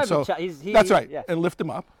 Right. It might And be so that's right. Yeah. And lift him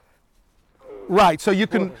up. Right. So you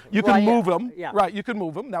can move him. Yeah. Right. You can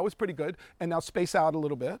move him. That was pretty good. And now space out a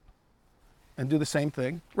little bit. And do the same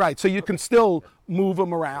thing. Right. So you can still move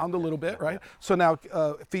them around a little bit, right? So now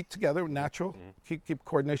feet together, natural. Keep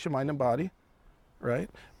coordination, mind and body, right?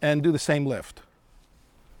 And do the same lift.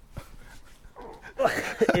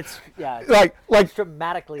 It's Like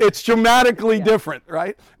dramatically. it's dramatically different,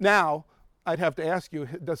 right? Now, I'd have to ask you,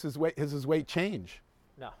 does his weight change?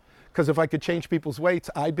 No. Because if I could change people's weights,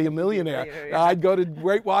 I'd be a millionaire. I'd go to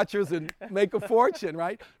Weight Watchers and make a fortune,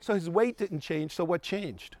 right? So his weight didn't change, so what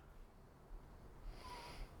changed?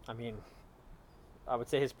 I mean, I would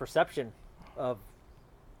say his perception of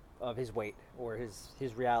his weight or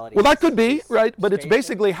his reality. Well, that could be, right? But it's space.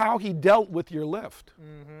 basically how he dealt with your lift,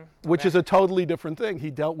 which is a totally different thing.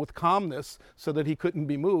 He dealt with calmness so that he couldn't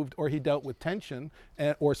be moved, or he dealt with tension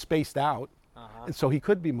or spaced out, and so he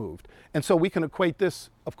could be moved. And so we can equate this,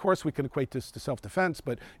 of course we can equate this to self-defense,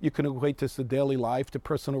 but you can equate this to daily life, to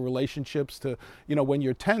personal relationships, to, when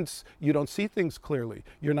you're tense, you don't see things clearly.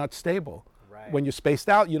 You're not stable. When you're spaced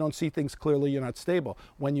out, you don't see things clearly, you're not stable.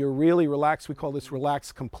 When you're really relaxed, we call this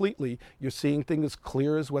relaxed completely, you're seeing things as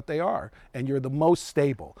clear as what they are, and you're the most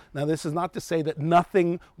stable. Now, this is not to say that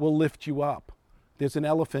nothing will lift you up. There's an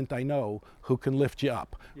elephant I know who can lift you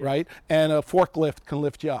up, right? And a forklift can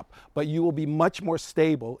lift you up. But you will be much more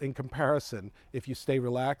stable in comparison if you stay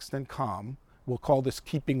relaxed and calm. We'll call this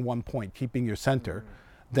keeping one point, keeping your center,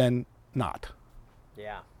 than not.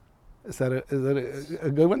 Yeah. Is that a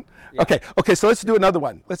good one? Yeah. Okay. So let's do another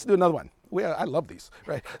one. I love these.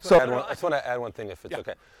 Right. So I just want to add one thing, if it's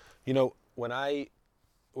okay.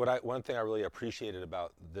 One thing I really appreciated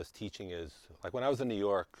about this teaching is, like, when I was in New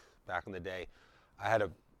York back in the day, I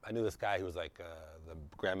knew this guy who was like the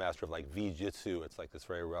grandmaster of like V-Jitsu. It's like this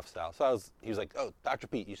very rough style. So he was like, "Oh, Dr.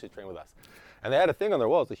 Pete, you should train with us." And they had a thing on their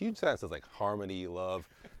wall. It's a huge sign. It says like harmony, love.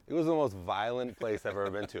 It was the most violent place I've ever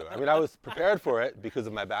been to. I mean, I was prepared for it because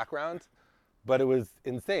of my background, but it was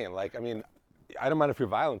insane. Like, I mean, I don't mind if you're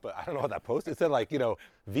violent, but I don't know what that post. It said like,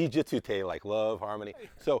 V-Jitsu te, like love, harmony.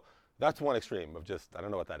 So that's one extreme of just, I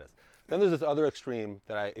don't know what that is. Then there's this other extreme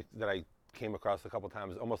that I came across a couple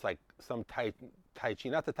times, almost like some Tai Chi.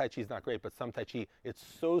 Not that Tai Chi is not great, but some Tai Chi, it's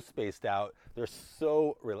so spaced out. They're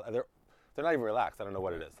not even relaxed. I don't know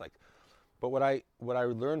what it is. Like, but what I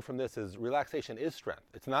learned from this is relaxation is strength.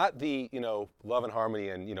 It's not the, love and harmony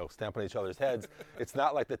and, stamp on each other's heads. It's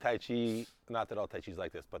not like the Tai Chi, not that all Tai Chi is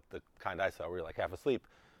like this, but the kind I saw where you're like half asleep.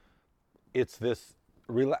 It's this,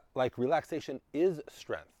 relaxation is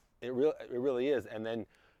strength. It really is. And then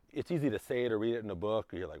it's easy to say it or read it in a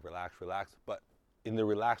book, or you're like, relax. But in the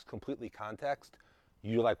relaxed completely context,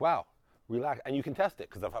 you're like, wow, relax. And you can test it,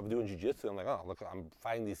 because if I'm doing jiu-jitsu, I'm like, oh, look, I'm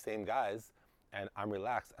fighting these same guys, and I'm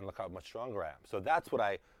relaxed, and look how much stronger I am. So that's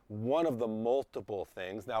one of the multiple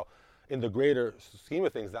things. Now, in the greater scheme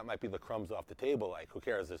of things, that might be the crumbs off the table. Like, who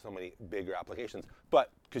cares? There's so many bigger applications. But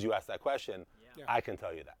because you asked that question, I can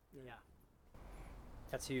tell you that. Yeah.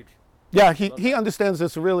 That's huge. Yeah, he understands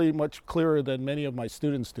this really much clearer than many of my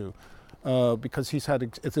students do, because he's had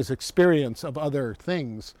this experience of other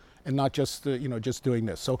things and not just just doing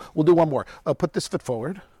this. So we'll do one more. Put this foot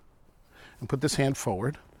forward, and put this hand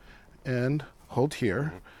forward, and hold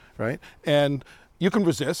here, right? And you can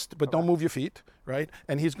resist, but don't move your feet, right?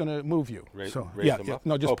 And he's going to move you. Raise them up?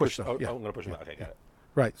 No, just push them. I'm going to push them out. Okay, got it.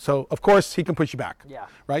 Right. So of course he can push you back. Yeah.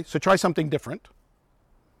 Right. So try something different.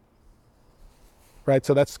 Right,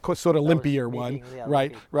 so that's sort of limpier one,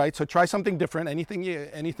 right? Limpy. Right. So try something different.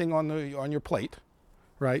 Anything on your plate,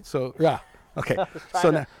 right? So okay.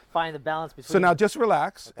 So now find the balance between. So now just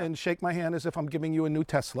relax and shake my hand as if I'm giving you a new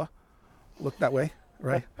Tesla. Look that way,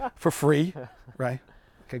 right? For free, right?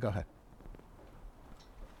 Okay, go ahead.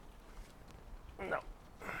 No.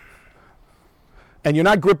 And you're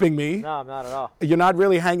not gripping me. No, I'm not at all. You're not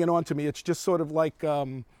really hanging on to me. It's just sort of like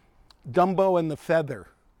Dumbo and the Feather.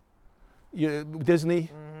 Disney,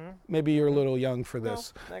 maybe you're a little young for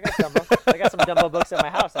this. No, I got Dumbo. I got some Dumbo books at my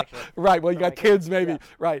house, actually. Right, well, you got kids, maybe. Yeah.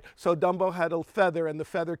 Right, so Dumbo had a feather, and the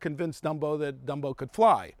feather convinced Dumbo that Dumbo could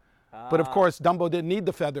fly. But of course, Dumbo didn't need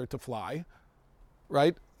the feather to fly,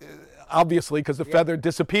 right? Obviously, because the feather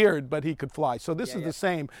disappeared, but he could fly. So this is the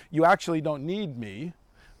same. You actually don't need me,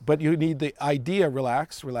 but you need the idea.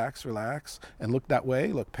 Relax, and look that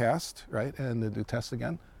way, look past, right? And then do test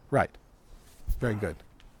again. Right, very good.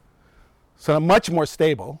 So I'm much more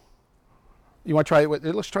stable, You want to try it with,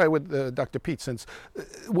 let's try it with Dr. Pete, since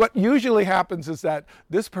what usually happens is that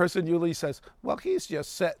this person usually says, well, he's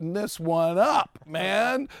just setting this one up,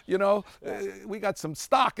 man. You know, we got some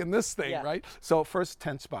stock in this thing, right? So first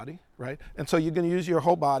tense body, right? And so you're going to use your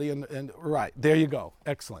whole body and right, there you go.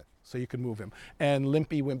 Excellent. So you can move him. And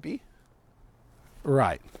limpy wimpy.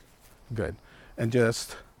 Right. Good. And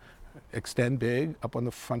just extend big up on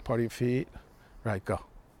the front part of your feet. Right, go.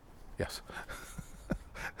 Yes.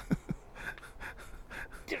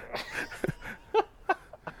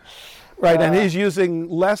 Right, and he's using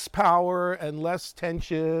less power and less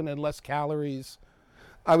tension and less calories.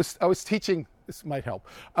 I was teaching. This might help.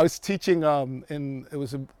 I was teaching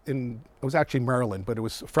it was actually Maryland, but it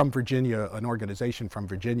was from Virginia, an organization from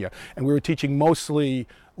Virginia, and we were teaching mostly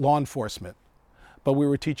law enforcement. But we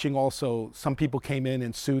were teaching also, some people came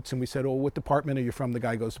in suits, and we said, oh, what department are you from? The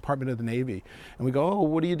guy goes, Department of the Navy. And we go, oh,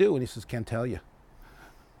 what do you do? And he says, can't tell you.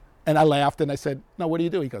 And I laughed, and I said, no, what do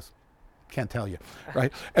you do? He goes, can't tell you,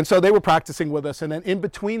 right? And so they were practicing with us, and then in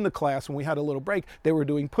between the class, when we had a little break, they were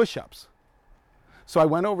doing push-ups. So I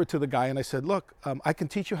went over to the guy, and I said, look, I can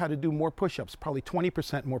teach you how to do more push-ups, probably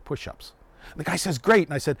 20% more push-ups. And the guy says, great.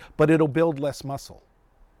 And I said, but it'll build less muscle.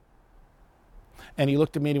 And he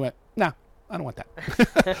looked at me, and he went, nah. I don't want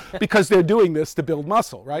that. Because they're doing this to build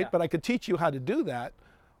muscle, right? Yeah. But I could teach you how to do that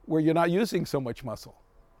where you're not using so much muscle.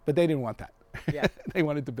 But they didn't want that. Yeah. They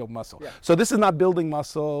wanted to build muscle. Yeah. So this is not building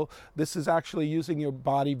muscle. This is actually using your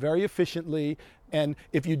body very efficiently. And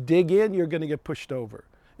if you dig in, you're going to get pushed over.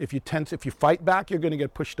 If you tense, if you fight back, you're going to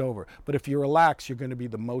get pushed over. But if you relax, you're going to be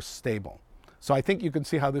the most stable. So I think you can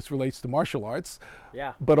see how this relates to martial arts,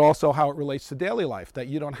 but also how it relates to daily life, that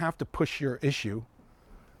you don't have to push your issue.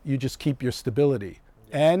 You just keep your stability.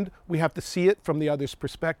 And we have to see it from the other's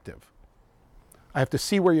perspective. I have to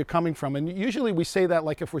see where you're coming from. And usually we say that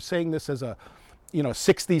like if we're saying this as a,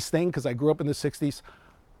 60s thing, because I grew up in the 60s,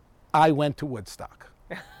 I went to Woodstock.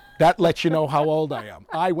 That lets you know how old I am.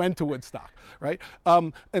 I went to Woodstock, right?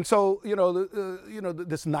 And so,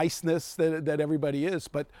 this niceness that everybody is,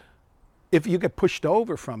 but if you get pushed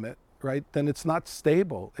over from it, right, then it's not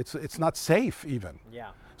stable. It's not safe even. Yeah.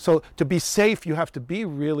 So to be safe, you have to be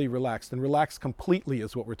really relaxed, and relaxed completely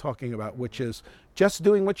is what we're talking about, which is just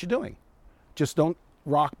doing what you're doing. Just don't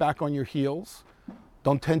rock back on your heels.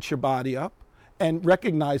 Don't tense your body up, and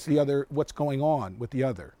recognize what's going on with the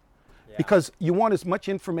other. Yeah. Because you want as much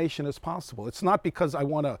information as possible. It's not because I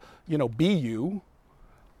want to, be you.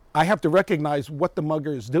 I have to recognize what the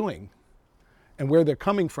mugger is doing and where they're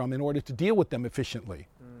coming from in order to deal with them efficiently.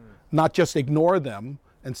 Not just ignore them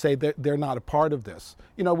and say that they're not a part of this.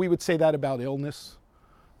 We would say that about illness.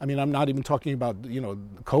 I mean, I'm not even talking about,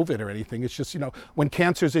 COVID or anything. It's just, when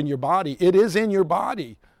cancer's in your body, it is in your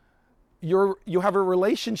body. You have a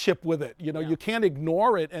relationship with it. You can't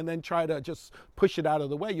ignore it and then try to just push it out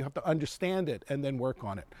of the way. You have to understand it and then work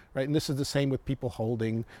on it, right? And this is the same with people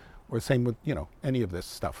holding, or the same with, any of this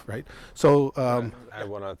stuff, right? So I have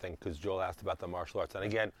one other thing, because Joel asked about the martial arts. And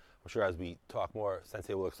again, I'm sure as we talk more,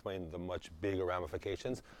 Sensei will explain the much bigger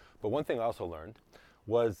ramifications. But one thing I also learned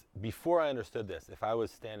was, before I understood this, if I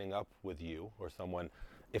was standing up with you or someone,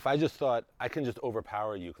 if I just thought I can just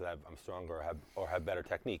overpower you because I'm stronger or have better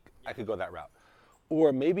technique, I could go that route.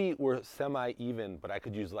 Or maybe we're semi-even, but I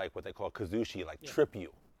could use like what they call kazushi, like trip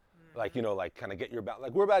you. Like, like kind of get your back.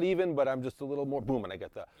 Like we're about even, but I'm just a little more boom and I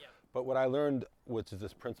get the. But what I learned, which is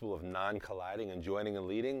this principle of non-colliding and joining and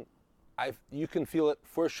leading, you can feel it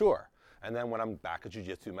for sure. And then when I'm back at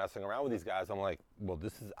jiu-jitsu messing around with these guys, I'm like, well,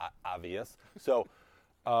 this is obvious. So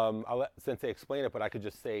I'll let Sensei explain it, but I could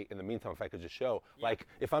just say, in the meantime, if I could just show, like,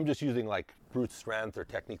 if I'm just using like brute strength or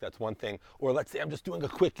technique, that's one thing. Or let's say I'm just doing a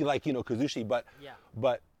quick, kazushi,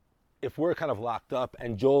 but if we're kind of locked up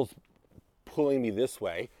and Joel's pulling me this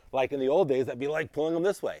way, like in the old days, I'd be like pulling him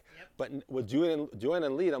this way. But with join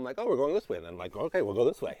and lead, I'm like, oh, we're going this way. And then like, okay, we'll go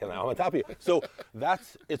this way. And now I'm on top of you. So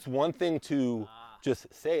it's one thing to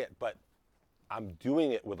just say it, but I'm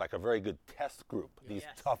doing it with like a very good test group, these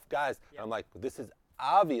tough guys. And I'm like, this is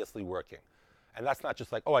obviously working. And that's not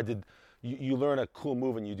just like, oh, you learn a cool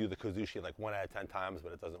move and you do the kazushi like 1 out of 10 times,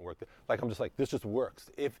 but it doesn't work. Like, I'm just like, this just works.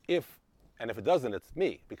 If it doesn't, it's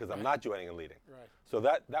me, because I'm not joining and leading. Right. So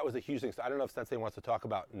that was a huge thing. So I don't know if Sensei wants to talk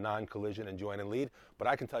about non-collision and join and lead, but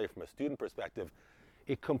I can tell you from a student perspective,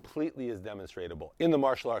 it completely is demonstratable in the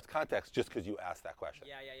martial arts context just because you asked that question.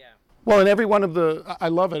 Yeah. Well, and I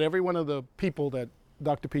love it, every one of the people that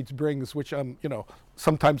Dr. Peets brings, which I'm,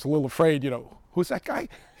 sometimes a little afraid, who's that guy?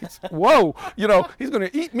 Whoa, he's going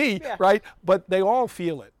to eat me, right? But they all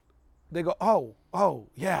feel it. They go, oh,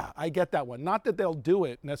 yeah, I get that one. Not that they'll do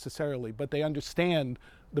it necessarily, but they understand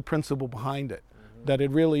the principle behind it. that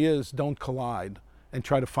it really is don't collide and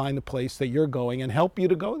try to find the place that you're going and help you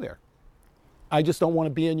to go there. I just don't want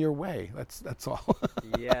to be in your way. That's all.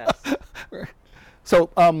 Yes. So,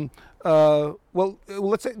 well,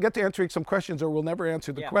 let's get to answering some questions, or we'll never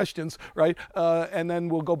answer the questions, right? And then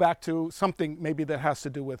we'll go back to something maybe that has to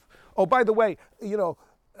do with, oh, by the way, you know,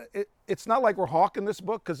 it's not like we're hawking this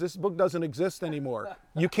book, because this book doesn't exist anymore.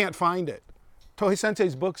 You can't find it. Tohei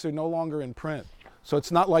Sensei's books are no longer in print. So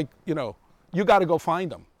it's not like, you know, you got to go find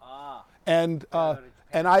them. And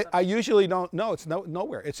I usually don't know. It's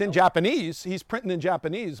nowhere. It's in Japanese. He's printing in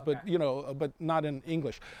Japanese, but you know, but not in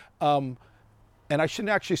English. And I shouldn't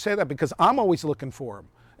actually say that, because I'm always looking for them.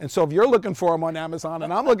 And so if you're looking for them on Amazon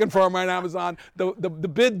and I'm looking for them on Amazon, the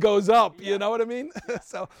bid goes up. You know what I mean?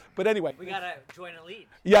 So, but anyway. We gotta join and lead.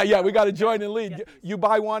 Yeah, we gotta join and lead. You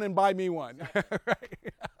buy one and buy me one. Right.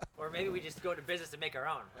 Or maybe we just go to business and make our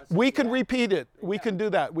own. We can repeat it. We can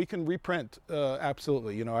do that. We can reprint.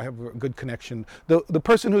 Absolutely. You know, I have a good connection. The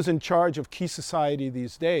person who's in charge of Key Society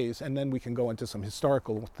these days, and then we can go into some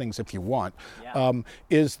historical things if you want,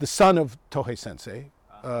 is the son of Tohei Sensei,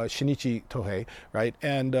 Shinichi Tohei, right?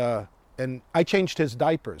 And I changed his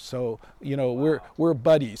diapers. So, you know, we're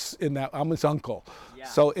buddies in that. I'm his uncle. Yeah.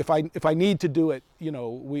 So if I need to do it, you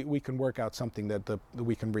know, we can work out something that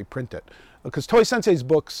we can reprint it. Because Tohei Sensei's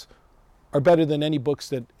books are better than any books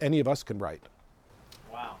that any of us can write.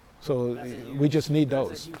 Wow. So we just need those.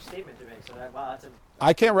 That's a huge statement to make. So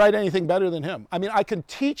I can't write anything better than him. I mean, I can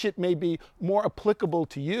teach it maybe more applicable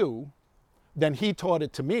to you than he taught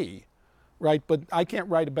it to me, right? But I can't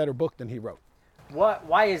write a better book than he wrote.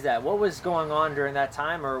 Why is that? What was going on during that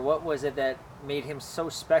time, or what was it that made him so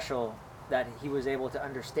special that he was able to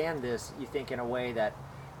understand this, you think, in a way that,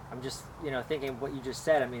 I'm just, you know, thinking what you just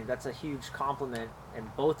said, I mean, that's a huge compliment, and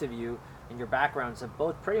both of you in your backgrounds have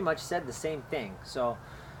both pretty much said the same thing. So,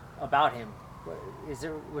 about him,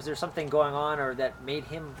 was there something going on, or that made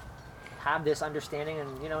him have this understanding,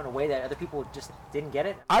 and, you know, in a way that other people just didn't get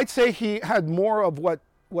it? I'd say he had more of what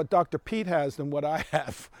Dr. Pete has than what I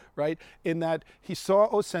have, right? In that he saw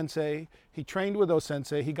O-Sensei, he trained with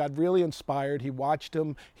O-Sensei, he got really inspired, he watched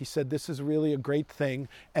him, he said, this is really a great thing,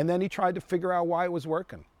 and then he tried to figure out why it was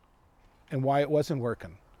working and why it wasn't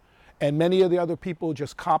working. And many of the other people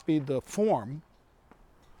just copied the form,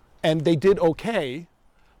 and they did okay,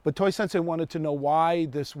 but Tohei Sensei wanted to know why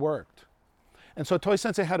this worked. And so Tohei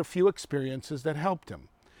Sensei had a few experiences that helped him.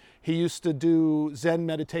 He used to do Zen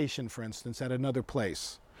meditation, for instance, at another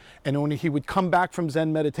place. And when he would come back from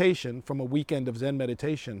Zen meditation, from a weekend of Zen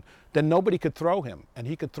meditation, then nobody could throw him, and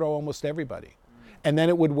he could throw almost everybody. And then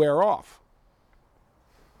it would wear off.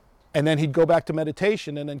 And then he'd go back to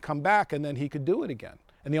meditation and then come back, and then he could do it again.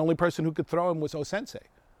 And the only person who could throw him was O-Sensei.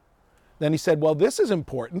 Then he said, well, this is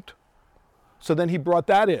important. So then he brought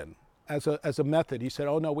that in as a method. He said,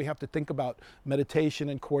 oh no, we have to think about meditation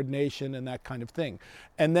and coordination and that kind of thing.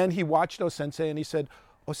 And then he watched O-Sensei and he said,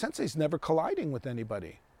 O-Sensei's never colliding with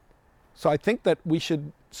anybody. So I think that we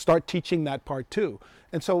should start teaching that part too.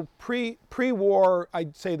 And so pre-war,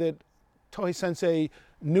 I'd say that Tohei Sensei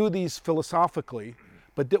knew these philosophically,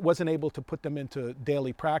 but wasn't able to put them into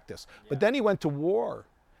daily practice. Yeah. But then he went to war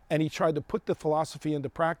and he tried to put the philosophy into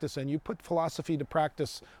practice, and you put philosophy to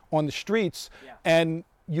practice on the streets and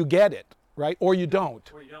you get it, right? Or you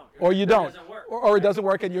don't. Or you don't. Or it doesn't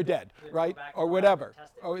work and you're dead, right? Or whatever.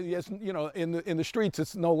 Or yes, you know, in the streets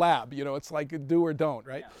it's no lab, you know, it's like do or don't,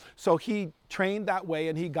 right? Yeah. So he trained that way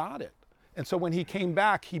and he got it. And so when he came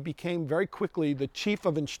back, he became very quickly the chief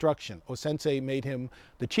of instruction. O-Sensei made him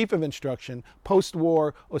the chief of instruction.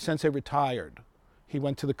 Post-war, O-Sensei retired. He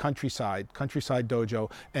went to the countryside dojo,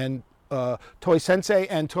 and Tohei Sensei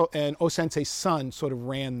and O-Sensei's son sort of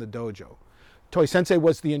ran the dojo. Tohei Sensei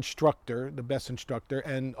was the instructor, the best instructor,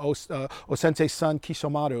 and O-Sensei's son,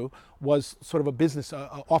 Kisomaru, was sort of a business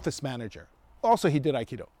office manager. Also, he did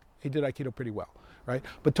Aikido. He did Aikido pretty well, right?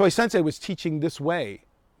 But Tohei Sensei was teaching this way,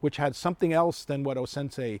 which had something else than what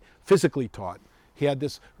O-Sensei physically taught. He had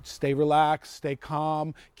this, stay relaxed, stay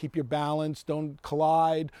calm, keep your balance, don't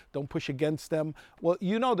collide, don't push against them. Well,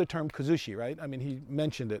 you know the term kazushi, right? I mean, he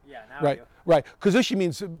mentioned it. Yeah, now right, I do. Right. Kazushi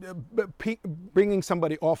means bringing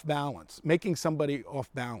somebody off balance, making somebody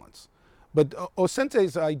off balance. But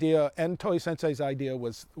O-Sensei's idea and Tohei Sensei's idea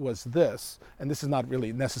was this, and this is not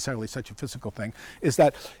really necessarily such a physical thing, is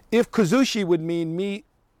that if kazushi would mean me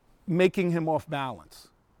making him off balance,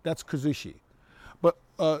 that's kazushi. But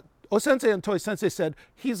O-Sensei and Tohei Sensei said,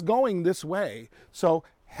 he's going this way, so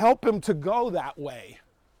help him to go that way,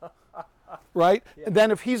 right? Yeah. And then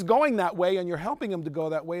if he's going that way and you're helping him to go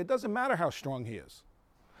that way, it doesn't matter how strong he is.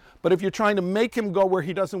 But if you're trying to make him go where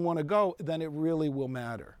he doesn't want to go, then it really will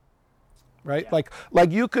matter. right? Yeah.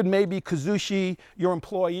 Like you could maybe kazushi your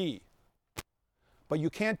employee, but you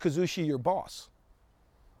can't kazushi your boss.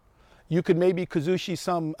 You could maybe kazushi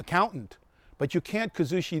some accountant, but you can't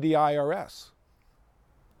kazushi the IRS.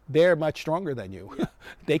 They're much stronger than you. Yeah.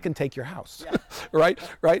 They can take your house, Yeah.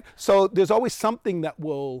 right? So there's always something that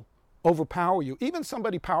will overpower you. Even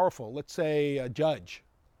somebody powerful, let's say a judge,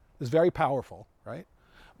 is very powerful, right?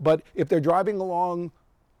 But if they're driving along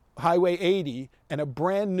Highway 80 and a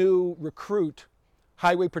brand new recruit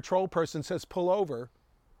highway patrol person says pull over,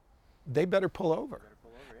 they better pull over.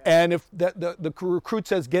 And if the recruit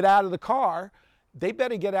says get out of the car, they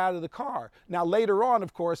better get out of the car. Now later on,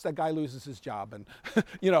 of course, that guy loses his job, and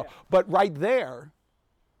but right there,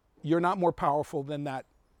 you're not more powerful than that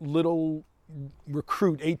little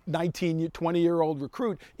recruit, 19, 20-year-old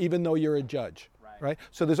recruit, even though you're a judge, right?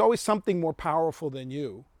 So there's always something more powerful than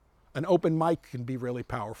you. An open mic can be really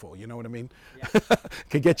powerful, you know what I mean? Yeah.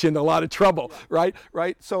 Can get you into a lot of trouble, right?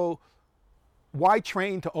 So why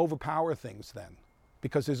train to overpower things then?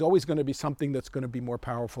 Because there's always going to be something that's going to be more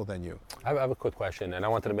powerful than you. I have a quick question, and I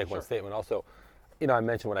wanted to make one statement also. I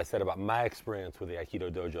mentioned what I said about my experience with the Aikido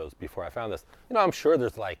dojos before I found this. I'm sure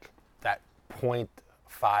there's like that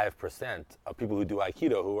 0.5% of people who do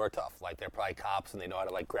Aikido who are tough. Like they're probably cops and they know how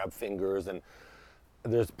to like grab fingers, and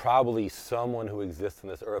there's probably someone who exists on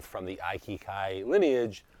this earth from the Aikikai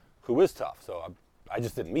lineage who is tough. So I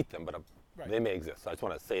just didn't meet them, but they may exist. So I just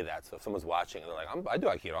want to say that. So if someone's watching and they're like, I do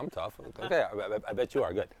Aikido, I'm tough. Okay, I bet you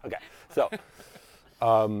are. Good. Okay. So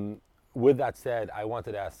with that said, I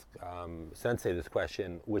wanted to ask Sensei this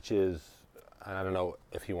question, which is, and I don't know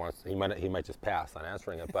if he wants, he might just pass on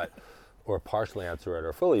answering it, but or partially answer it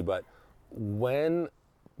or fully, but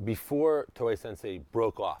before Toei Sensei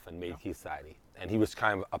broke off and made Key Society, and he was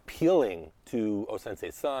kind of appealing to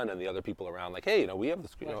O-Sensei's son and the other people around, like, hey, we have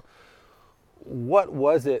this, what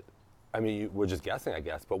was it? I mean, we're just guessing, I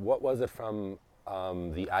guess, but what was it from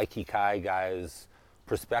the Aikikai guys'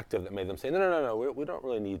 perspective that made them say, no, we don't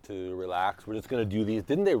really need to relax. We're just going to do these.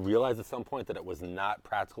 Didn't they realize at some point that it was not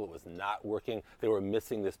practical, it was not working, they were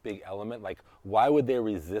missing this big element? Like, why would they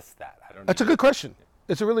resist that? I don't know. That's a good question.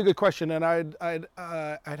 It's a really good question, and I'd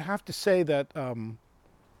have to say that,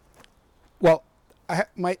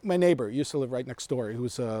 my neighbor used to live right next door, who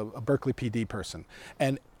was a Berkeley PD person,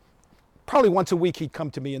 and probably once a week he'd come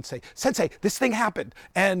to me and say, Sensei, this thing happened,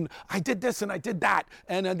 and I did this and I did that,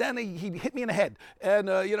 and then he hit me in the head, and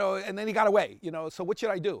and then he got away, so what should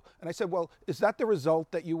I do? And I said, well, is that the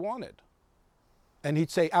result that you wanted? And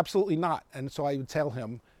he'd say, absolutely not. And so I would tell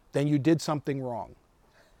him, then you did something wrong.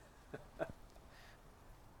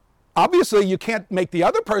 Obviously, you can't make the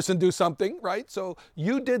other person do something, right? So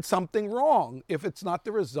you did something wrong if it's not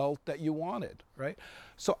the result that you wanted, right?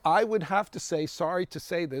 So I would have to say, sorry to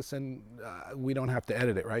say this, and we don't have to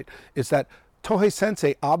edit it, right? Is that Tohei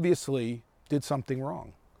Sensei obviously did something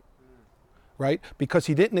wrong, right? Because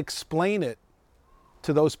he didn't explain it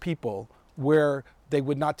to those people where they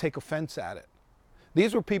would not take offense at it.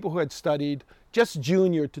 These were people who had studied just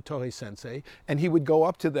junior to Tohei Sensei, and he would go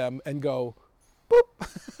up to them and go, boop,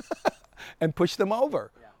 and push them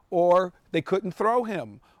over. Yeah. Or they couldn't throw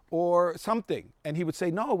him or something. And he would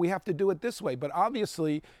say, no, we have to do it this way. But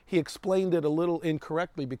obviously he explained it a little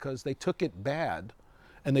incorrectly because they took it bad.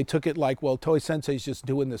 And they took it like, well, Tohei Sensei's just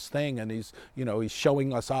doing this thing and he's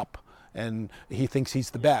showing us up and he thinks he's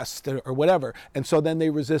the best or whatever. And so then they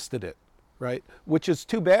resisted it, right? Which is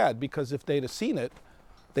too bad, because if they'd have seen it,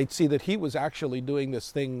 they'd see that he was actually doing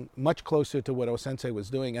this thing much closer to what O-Sensei was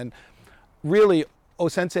doing. And really,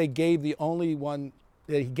 O-Sensei gave the only one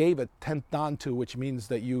that he gave a 10th dan to, which means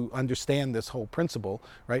that you understand this whole principle,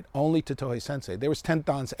 right? Only to Tohei Sensei. There was 10th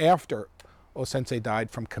dans after O-Sensei died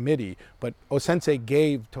from committee, but O-Sensei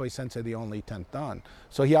gave Tohei Sensei the only 10th dan.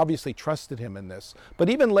 So he obviously trusted him in this. But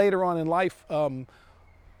even later on in life,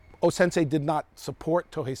 O-Sensei did not support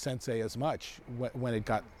Tohei Sensei as much when it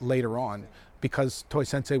got later on, because Tohei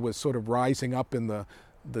Sensei was sort of rising up in the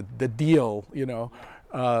deal,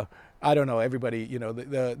 I don't know, everybody,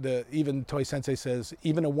 even Tohei Sensei says,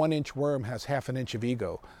 even a 1-inch worm has half an inch of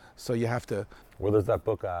ego. So you have to. Well, there's that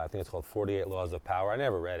book, I think it's called 48 Laws of Power. I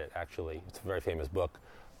never read it, actually. It's a very famous book.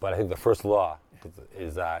 But I think the first law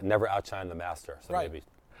is never outshine the master. So right. Maybe.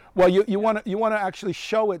 Well, you want to actually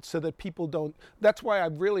show it so that people don't. That's why I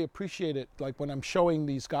really appreciate it. Like when I'm showing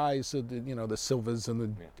these guys, the Silvas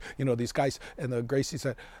and these guys and the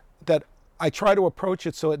Gracies, that I try to approach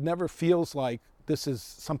it so it never feels like this is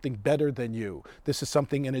something better than you. This is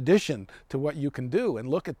something in addition to what you can do. And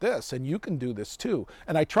look at this, and you can do this too.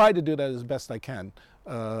 And I try to do that as best I can,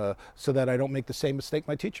 so that I don't make the same mistake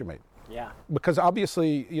my teacher made. Yeah. Because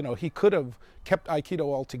obviously, he could have kept Aikido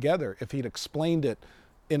altogether if he'd explained it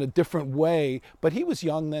in a different way. But he was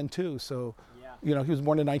young then too, so he was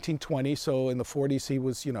born in 1920. So in the 40s, he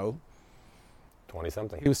was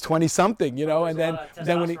 20-something. He was 20-something, and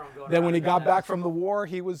then when he got back from the war,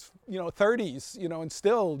 he was 30s, and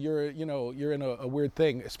still you're in a weird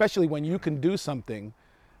thing, especially when you can do something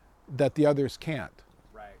that the others can't.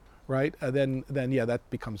 Right? Then that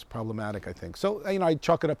becomes problematic, I think. So I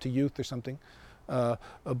chalk it up to youth or something,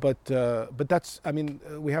 but that's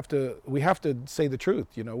we have to say the truth,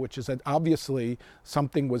 which is that obviously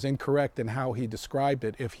something was incorrect in how he described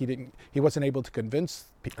it if he wasn't able to convince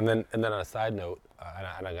people. And then on a side note,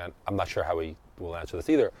 and again, I'm not sure how we will answer this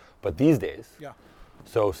either, but these days,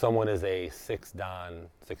 so someone is a 6 dan,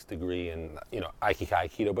 6th degree in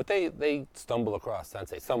Aikido, but they stumble across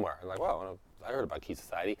Sensei somewhere, and like, wow, I heard about Ki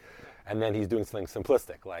Society, and then he's doing something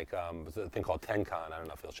simplistic, like there's a thing called Tenkan. I don't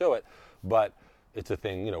know if he'll show it, but it's a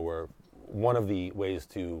thing, where one of the ways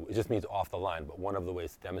to, it just means off the line, but one of the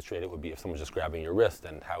ways to demonstrate it would be if someone's just grabbing your wrist,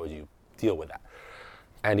 and how would you deal with that?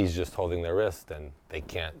 And he's just holding their wrist, and they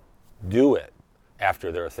can't do it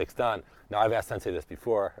after they're a 6 dan. Now, I've asked Sensei this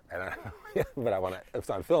before, but I want to, if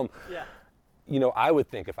it's on film. Yeah. I would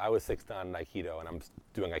think if I was 6 dan in Aikido, and I'm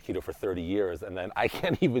doing Aikido for 30 years, and then I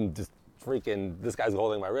can't even just this guy's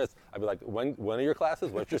holding my wrist, I'd be like, when are your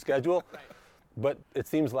classes? What's your schedule? Right. But it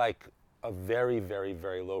seems like a very, very,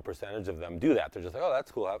 very low percentage of them do that. They're just like, oh,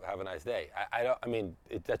 that's cool, have a nice day.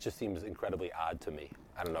 That just seems incredibly odd to me.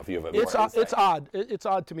 I don't know if you have a more insight. It's odd. It's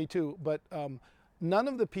odd to me too, but none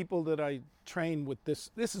of the people that I train with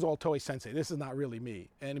this is all Toei Sensei. This is not really me.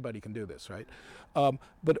 Anybody can do this, right?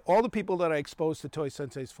 But all the people that I expose to Toei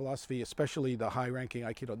Sensei's philosophy, especially the high-ranking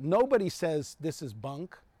Aikido, nobody says this is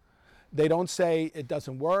bunk. They don't say it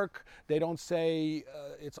doesn't work. They don't say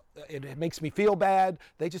it makes me feel bad.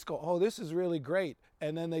 They just go, oh, this is really great.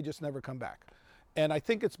 And then they just never come back. And I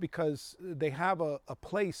think it's because they have a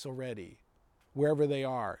place already, wherever they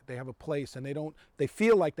are. They have a place, and they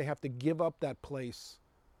feel like they have to give up that place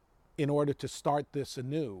in order to start this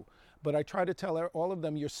anew. But I try to tell all of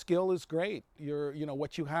them, your skill is great.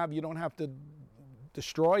 What you have, you don't have to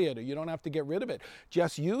destroy it, or you don't have to get rid of it.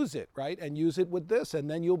 Just use it, right? And use it with this, and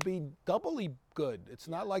then you'll be doubly good. It's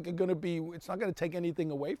not like it's not going to take anything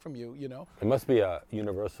away from you, It must be a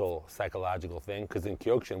universal psychological thing, because in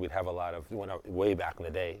Kyokushin we'd have a lot of, way back in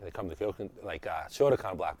the day, they come to Kyokushin, like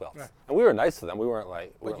Shotokan black belts. Right. And we were nice to them. We weren't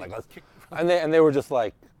like, and they were just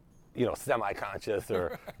like, semi-conscious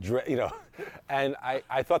or, and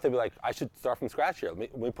I thought they'd be like, I should start from scratch here.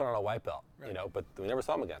 We put on a white belt, right. But we never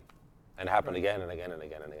saw them again. And it happened again and again and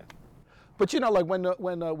again and again. But like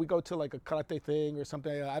when we go to like a karate thing or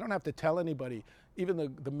something, I don't have to tell anybody.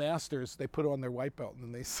 Even the masters, they put on their white belt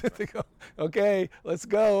and they sit. They go, okay, let's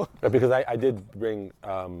go. But because I did bring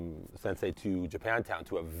Sensei to Japantown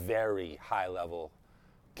to a very high level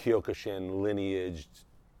Kyokushin lineage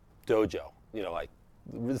dojo.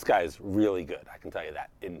 This guy is really good. I can tell you that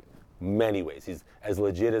in many ways. He's as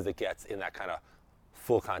legit as it gets in that kind of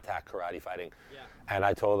full contact karate fighting. Yeah. And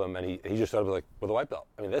I told him, and he just started like with a white belt.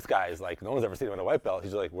 I mean, this guy is like, no one's ever seen him in a white belt.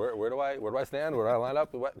 He's like, where do I stand? Where do I line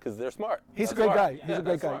up? Because they're smart. He's a great guy. He's a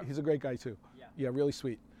great guy. He's a great guy too. Yeah, really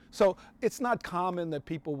sweet. So it's not common that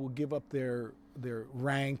people will give up their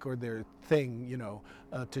rank or their thing,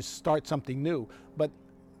 to start something new. But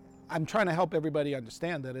I'm trying to help everybody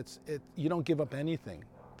understand that you don't give up anything.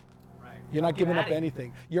 You're not giving up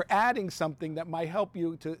anything. You're adding something that might help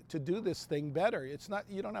you to do this thing better.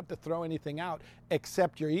 You don't have to throw anything out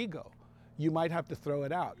except your ego. You might have to throw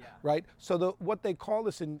it out, right? So what they call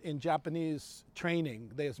this in Japanese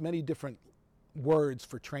training, there's many different words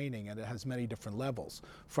for training, and it has many different levels.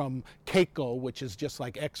 From keiko, which is just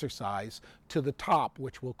like exercise, to the top,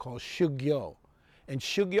 which we'll call shugyo. And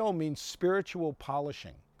shugyo means spiritual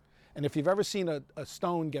polishing. And if you've ever seen a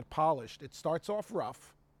stone get polished, it starts off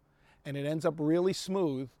rough, and it ends up really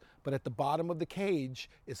smooth, but at the bottom of the cage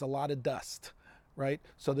is a lot of dust, right?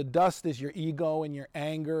 So the dust is your ego and your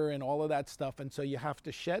anger and all of that stuff, and so you have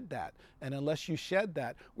to shed that. And unless you shed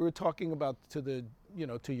that, we were talking about to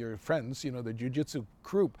your friends, the jiu-jitsu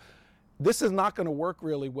group, this is not going to work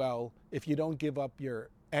really well if you don't give up your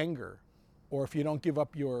anger, or if you don't give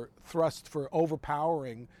up your thrust for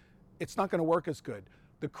overpowering. It's not going to work as good.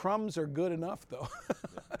 The crumbs are good enough, though,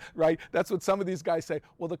 right? That's what some of these guys say.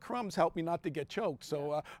 Well, the crumbs help me not to get choked,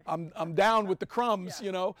 so I'm down with the crumbs,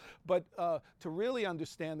 But to really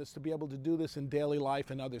understand this, to be able to do this in daily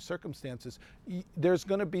life and other circumstances, there's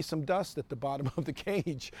going to be some dust at the bottom of the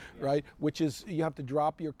cage, right? Which is, you have to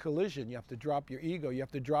drop your collision, you have to drop your ego, you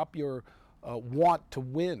have to drop your want to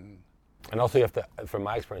win, And also you have to, from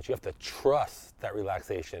my experience, you have to trust that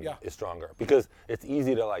relaxation is stronger, because it's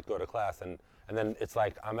easy to like go to class and then it's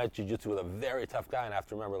like I'm at jiu-jitsu with a very tough guy and I have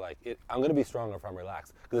to remember like I'm going to be stronger if I'm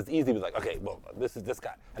relaxed, because it's easy to be like, okay, well, this is this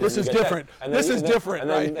guy. This is different. This is different,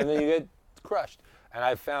 right? And then you get crushed. And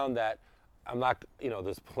I've found that I'm not,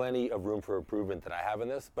 there's plenty of room for improvement that I have in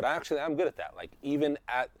this, but I'm good at that. Like even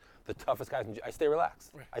at the toughest guys, I stay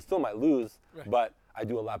relaxed. Right. I still might lose, but I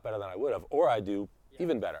do a lot better than I would have, or I do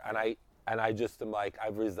even better. And I just am like,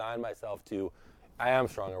 I've resigned myself to, I am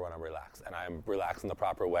stronger when I'm relaxed, and I'm relaxed in the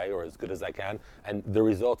proper way or as good as I can, and the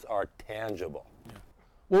results are tangible. Yeah.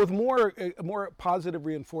 Well, with more positive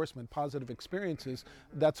reinforcement, positive experiences,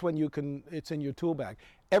 that's when it's in your tool bag.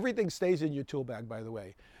 Everything stays in your tool bag, by the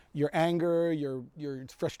way. Your anger, your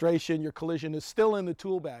frustration, your collision is still in the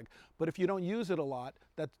tool bag. But if you don't use it a lot,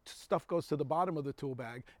 that stuff goes to the bottom of the tool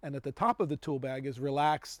bag, and at the top of the tool bag is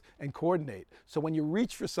relax and coordinate. So when you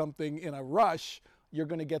reach for something in a rush, you're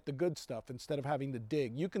going to get the good stuff instead of having to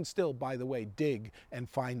dig. You can still, by the way, dig and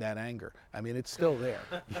find that anger. I mean, it's still there.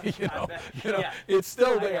 It's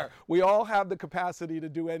still there. We all have the capacity to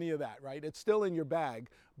do any of that, right? It's still in your bag,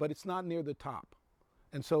 but it's not near the top.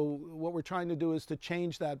 And so what we're trying to do is to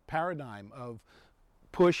change that paradigm of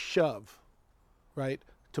push, shove, right,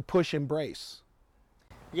 to push, embrace.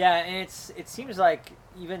 Yeah, and it seems like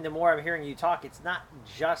even the more I'm hearing you talk, it's not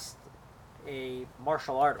just a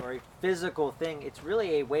martial art or a physical thing. It's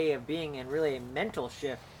really a way of being and really a mental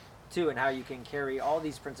shift too, and how you can carry all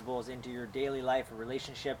these principles into your daily life and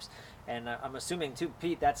relationships. And I'm assuming too,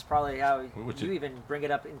 Pete, that's probably how you even bring it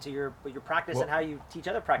up into your practice and how you teach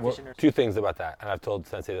other practitioners. Two things about that, and I've told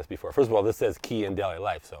Sensei this before. First of all, this says key in daily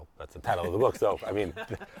life, so that's the title of the book. So I mean,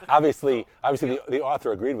 obviously the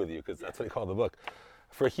author agreed with you, because that's what he called the book.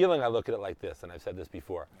 For healing, I look at it like this, and I've said this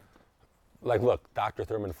before. Like, look, Dr.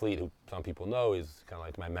 Thurman Fleet, who some people know, is kind of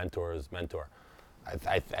like my mentor's mentor.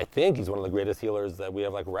 I think he's one of the greatest healers that we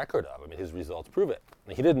have like record of. I mean, his results prove it.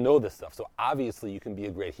 And he didn't know this stuff, so obviously you can be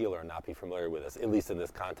a great healer and not be familiar with this, at least in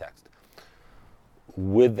this context.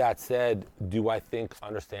 With that said, do I think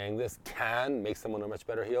understanding this can make someone a much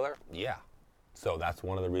better healer? Yeah. So that's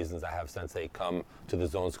one of the reasons I have Sensei come to the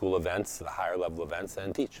Zone School events, the higher level events,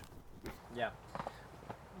 and teach. Yeah.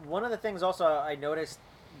 One of the things also I noticed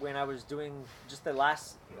when I was doing just the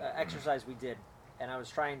last exercise we did, and I was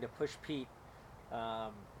trying to push Pete,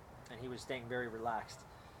 and he was staying very relaxed,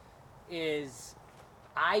 is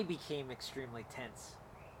I became extremely tense.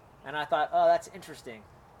 And I thought, oh, that's interesting.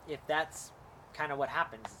 If that's kind of what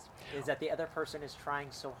happens, is that the other person is trying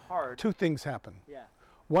so hard. Two things happen. Yeah.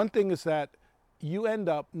 One thing is that you end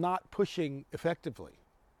up not pushing effectively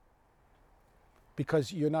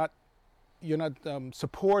because you're not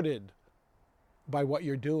supported by what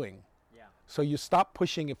you're doing. Yeah. So you stop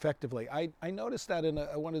pushing effectively. I noticed that, and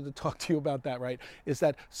I wanted to talk to you about that, right? Is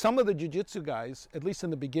that some of the jiu-jitsu guys, at least in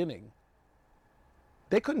the beginning,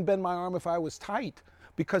 they couldn't bend my arm if I was tight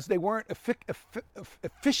because they weren't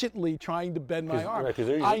efficiently trying to bend my arm.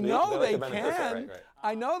 Right, I know they can. Right.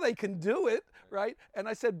 I know they can do it, right? And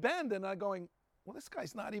I said bend, and I'm going, well, this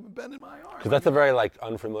guy's not even bending my arm. Because that's a very like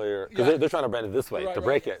unfamiliar. Because they're trying to bend it this way to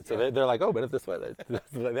break it. So they're like, oh, bend it this way.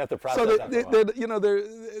 They have to process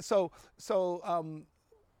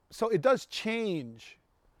So it does change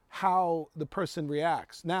how the person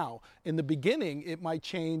reacts. Now, in the beginning, it might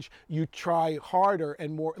change. You try harder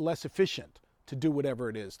and less efficient to do whatever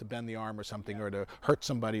it is, to bend the arm or something, or to hurt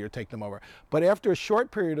somebody or take them over. But after a short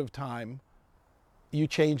period of time, you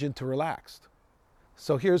change into relaxed.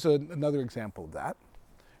 So here's another example of that,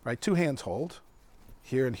 right? Two hands hold,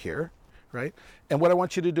 here and here, right? And what I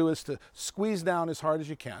want you to do is to squeeze down as hard as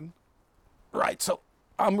you can, right? So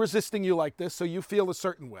I'm resisting you like this, so you feel a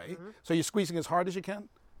certain way. Mm-hmm. So you're squeezing as hard as you can?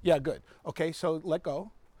 Yeah, good. Okay, so let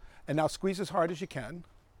go. And now squeeze as hard as you can.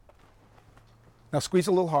 Now squeeze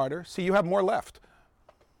a little harder. See, you have more left.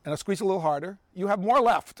 And now squeeze a little harder. You have more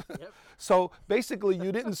left. Yep. So basically,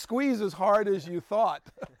 you didn't squeeze as hard as you thought.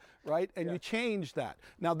 Right? And you change that.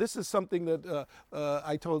 Now, this is something that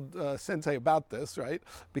I told Sensei about this, right?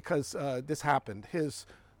 Because this happened.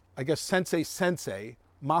 I guess Sensei,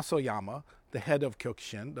 Masoyama, the head of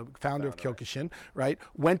Kyokushin, the founder of Kyokushin, right,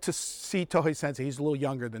 went to see Tohei Sensei. He's a little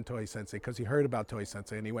younger than Tohei Sensei because he heard about Tohei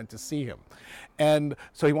Sensei and he went to see him. And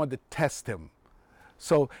so he wanted to test him.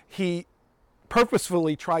 So he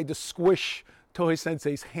purposefully tried to squish Tohei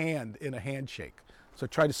Sensei's hand in a handshake. So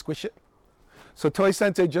try to squish it. So Tohei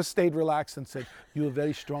Sensei just stayed relaxed and said, "You're a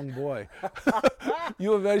very strong boy."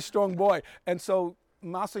 "You're a very strong boy." And so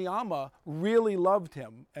Masayama really loved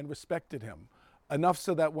him and respected him enough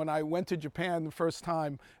so that when I went to Japan the first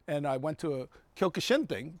time and I went to a Kyokushin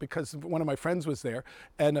thing because one of my friends was there,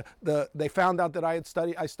 and they found out that I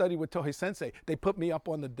studied with Tohei Sensei. They put me up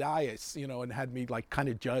on the dais, and had me like kind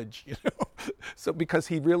of judge, So because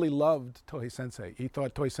he really loved Tohei Sensei, he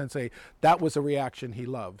thought Tohei Sensei, that was a reaction he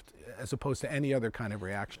loved, as opposed to any other kind of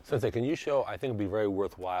reaction. Sensei, can you show? I think it'd be very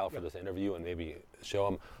worthwhile for this interview, and maybe show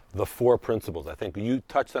them the 4 principles. I think you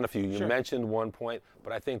touched on a few. You mentioned one point,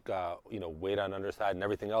 but I think weight on underside and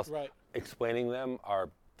everything else. Right. Explaining them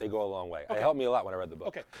they go a long way. It helped me a lot when I read the book.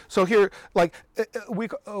 Okay. So here,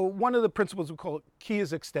 one of the principles we call it ki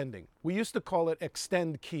is extending. We used to call it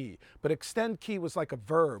extend ki, but extend ki was like a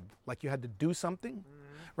verb, like you had to do something,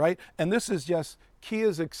 right? And this is just ki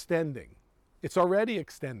is extending. It's already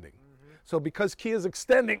extending. So because ki is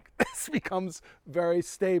extending, this becomes very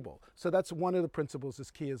stable. So that's one of the principles, is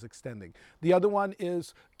ki is extending. The other one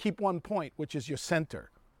is keep one point, which is your center.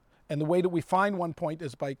 And the way that we find one point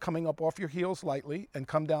is by coming up off your heels lightly and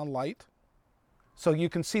come down light. So you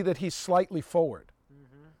can see that he's slightly forward,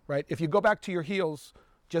 right? If you go back to your heels,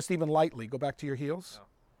 just even lightly, go back to your heels,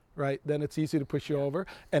 right? Then it's easy to push you over.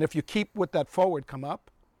 And if you keep with that forward, come up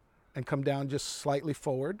and come down just slightly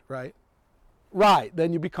forward, right? Right,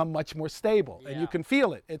 then you become much more stable, and you can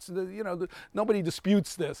feel it. It's nobody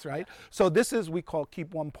disputes this, right? So this is, we call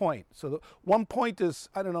keep one point. So the one point is,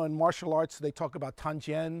 I don't know, in martial arts they talk about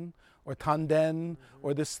tanjian or tanden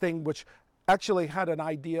or this thing which actually had an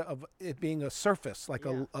idea of it being a surface, like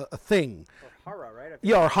a thing. Or hara, right?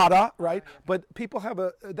 Yeah, or hara, right? But people have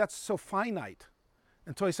that's so finite.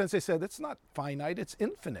 And Tohei Sensei said, it's not finite, it's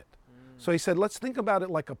infinite. So he said, let's think about it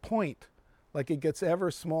like a point, like it gets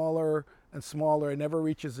ever smaller and smaller, it never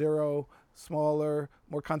reaches zero, smaller,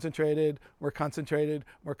 more concentrated, more concentrated,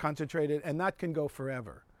 more concentrated, and that can go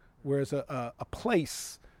forever. Whereas a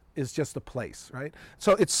place is just a place, right?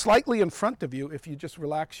 So it's slightly in front of you. If you just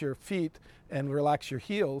relax your feet and relax your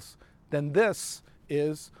heels, then this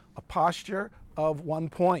is a posture of one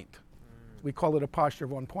point. We call it a posture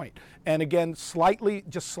of one point. And again,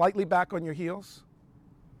 just slightly back on your heels.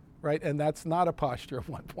 Right, and that's not a posture of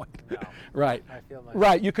one point. No. Right. I feel my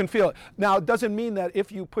right, you can feel it. Now, it doesn't mean that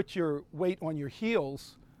if you put your weight on your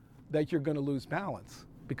heels that you're going to lose balance,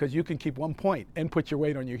 because you can keep one point and put your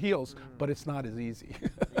weight on your heels, but it's not as easy.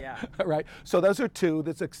 Yeah. Right. So those are two.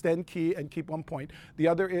 That's extend ki and keep one point. The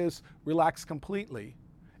other is relax completely,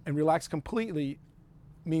 and relax completely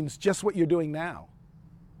means just what you're doing now.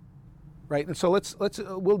 Right. And so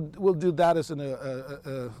we'll do that as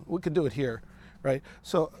we can do it here. Right,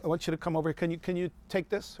 so I want you to come over. Can you take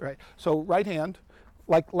this? Right. So right hand,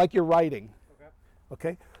 like you're writing.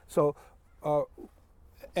 Okay. So, come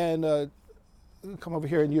over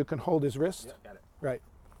here and you can hold his wrist. Yeah, got it. Right.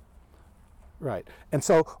 Right. And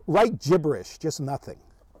so write gibberish, just nothing.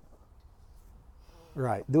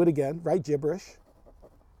 Right. Do it again. Write gibberish.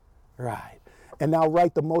 Right. And now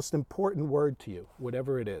write the most important word to you,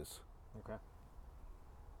 whatever it is. Okay.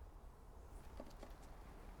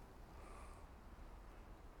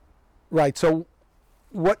 Right. So,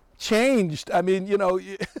 what changed? I mean, you know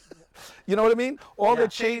what I mean. All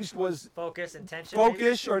that changed was focus, intention.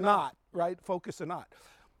 Focus or not, right? Focus or not.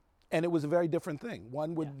 And it was a very different thing.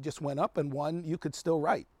 One would just went up, and one you could still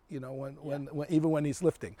write. When even when he's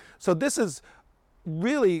lifting. So this is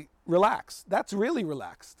really relaxed. That's really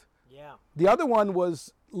relaxed. Yeah. The other one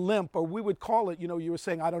was limp, or we would call it. You were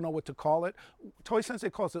saying I don't know what to call it. Tohei Sensei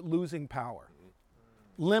calls it losing power.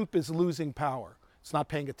 Limp is losing power. It's not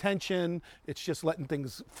paying attention. It's just letting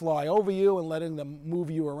things fly over you and letting them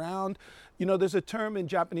move you around. There's a term in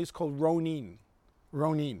Japanese called ronin.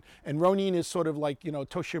 Ronin. And ronin is sort of like,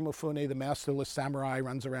 Toshiro Mifune, the masterless samurai,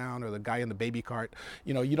 runs around, or the guy in the baby cart.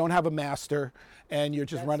 You don't have a master, and you're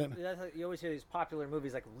just running. You always hear these popular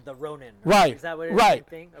movies like The Ronin. Right. Is that what it is? Right.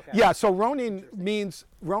 Thing? Okay. Yeah, so ronin means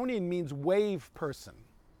wave person.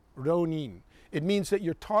 Ronin. It means that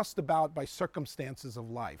you're tossed about by circumstances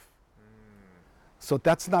of life. So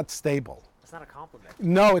that's not stable. It's not a compliment.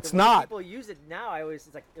 No, it's not. People use it now. It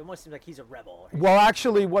almost seems like he's a rebel. Well,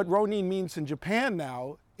 actually, what ronin means in Japan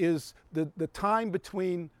now is the time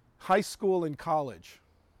between high school and college,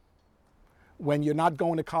 when you're not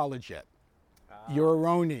going to college yet. You're a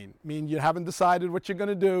ronin. I mean, you haven't decided what you're going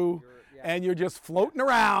to do, and you're just floating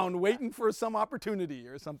around waiting for some opportunity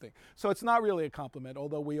or something. So it's not really a compliment,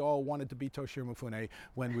 although we all wanted to be Toshiro Mifune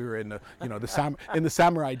when we were in the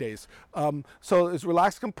samurai days. So it's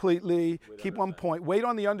relax completely, keep one point. Weight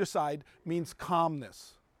on the underside means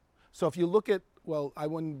calmness. So if you look at, well, I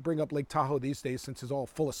wouldn't bring up Lake Tahoe these days since it's all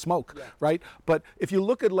full of smoke, right? But if you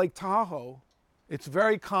look at Lake Tahoe, it's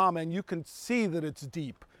very calm, and you can see that it's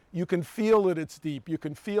deep. You can feel that it's deep. You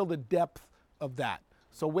can feel the depth of that.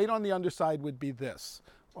 So weight on the underside would be this.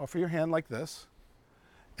 Offer your hand like this,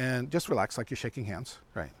 And just relax like you're shaking hands.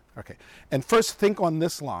 Right. Okay. And first think on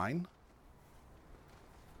this line.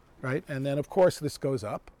 Right. And then, of course, this goes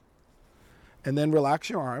up. And then relax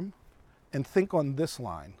your arm and think on this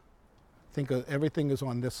line. Think of everything is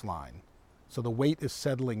on this line. So the weight is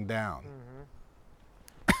settling down.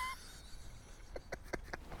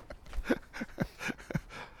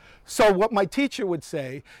 So what my teacher would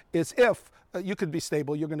say is if, you could be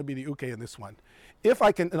stable, you're going to be the uke in this one. If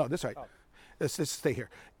I can, no, this right. Let's just stay here.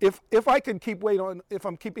 If I can keep weight on, if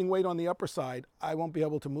I'm keeping weight on the upper side, I won't be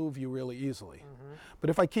able to move you really easily. But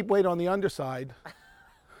if I keep weight on the underside,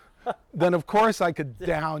 then of course I could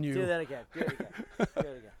down you. Do that again. Do it again. Do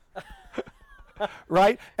it again.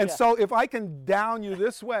 Right? And so if I can down you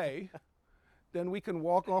this way, then we can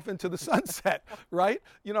walk off into the sunset, right?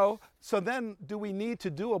 You know, so then do we need to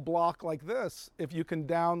do a block like this if you can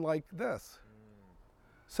down like this?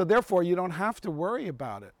 So therefore, you don't have to worry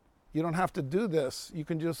about it. You don't have to do this. You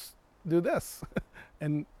can just do this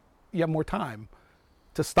and you have more time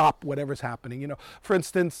to stop whatever's happening. You know, for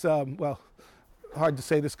instance, well, hard to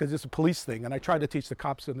say this because it's a police thing, and I try to teach the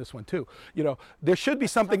cops in this one too. You know, there should be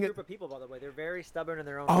something. Tough group of people, by the way. They're very stubborn in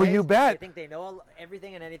their own Oh, ways. you bet. They think they know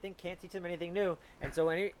everything and anything. Can't teach them anything new. And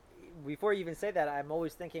so, before you even say that, I'm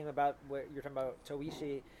always thinking about what you're talking about,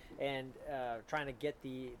 Toishi, and trying to get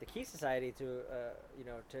the Key Society to,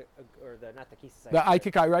 or not the Key Society. The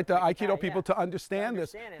Aikikai, right? The Aikikai, Aikido people yeah. to understand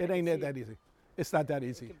this. And It I ain't can that see easy. It's not that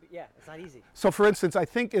easy. it's not easy. So for instance, I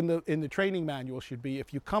think in the training manual should be,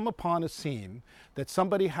 if you come upon a scene that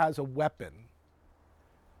somebody has a weapon,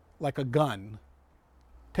 like a gun,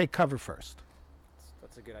 take cover first.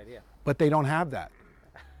 That's a good idea. But they don't have that,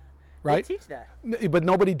 right? They teach that. But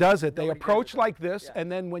nobody does it. They Nobody approach does it. like this, Yeah.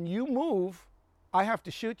 and then when you move, I have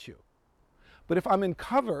to shoot you. But if I'm in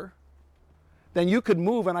cover, then you could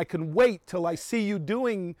move and I can wait till I see you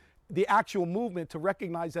doing the actual movement to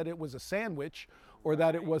recognize that it was a sandwich or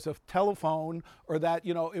that it was a telephone or that,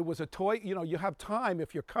 you know, it was a toy. You know, you have time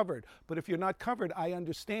if you're covered. But if you're not covered, I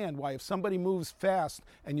understand why if somebody moves fast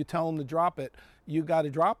and you tell them to drop it, you got to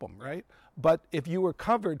drop them, right? But if you were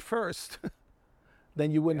covered first,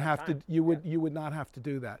 then you wouldn't have to, you would not have to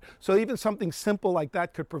do that. So even something simple like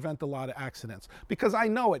that could prevent a lot of accidents. Because I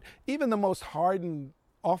know it, even the most hardened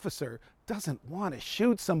officer doesn't want to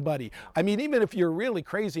shoot somebody. I mean, even if you're really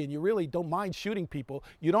crazy and you really don't mind shooting people,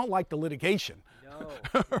 you don't like the litigation.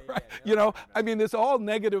 No. Right? You know, I mean, there's all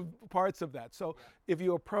negative parts of that. So if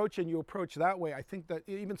you approach that way, I think that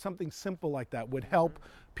even something simple like that would help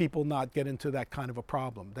people not get into that kind of a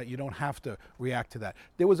problem, that you don't have to react to that.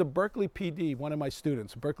 There was a Berkeley PD, one of my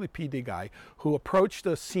students, a Berkeley PD guy, who approached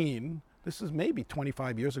a scene, this is maybe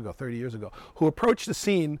 25 years ago, 30 years ago, who approached the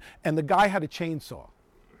scene and the guy had a chainsaw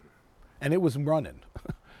and it was running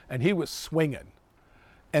and he was swinging.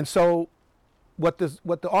 And so what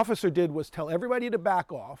the officer did was tell everybody to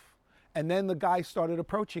back off, and then the guy started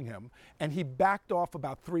approaching him, and he backed off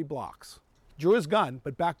about 3 blocks. Drew his gun,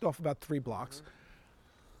 but backed off about 3 blocks.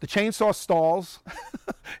 The chainsaw stalls.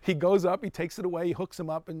 He goes up, he takes it away, he hooks him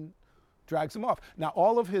up and drags him off. Now,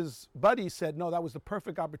 all of his buddies said, no, that was the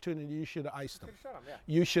perfect opportunity. You should have iced him.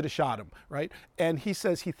 You should have shot him, right? And he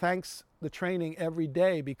says he thanks the training every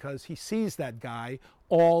day because he sees that guy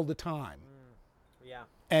all the time. Yeah.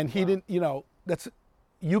 And he didn't, you know,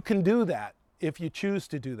 you can do that if you choose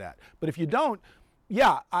to do that. But if you don't,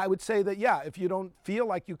 yeah, I would say that, yeah, if you don't feel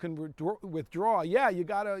like you can withdraw, yeah, you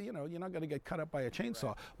gotta, you know, you're not gonna get cut up by a chainsaw.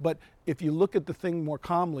 Right. But if you look at the thing more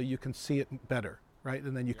calmly, you can see it better, right?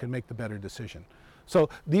 And then you can make the better decision. So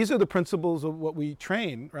these are the principles of what we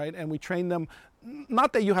train, right? And we train them,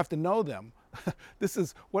 not that you have to know them. This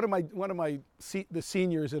is one of the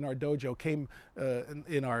seniors in our dojo came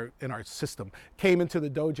in our system came into the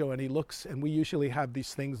dojo, and he looks, and we usually have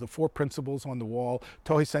these things, the 4 principles on the wall,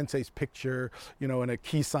 Tohei Sensei's picture, you know, and a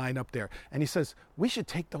key sign up there, and he says we should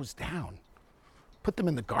take those down, put them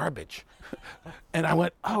in the garbage. And I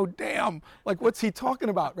went, oh damn, like what's he talking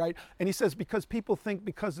about, right? And he says because people think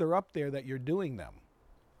because they're up there that you're doing them.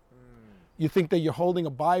 You think that you're holding a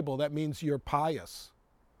Bible, that means you're pious.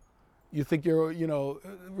 You think you're, you know,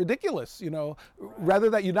 ridiculous, you know, rather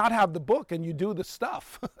that you not have the book and you do the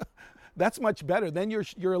stuff. That's much better. Then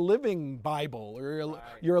you're a living Bible, or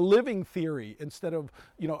you're a living theory instead of,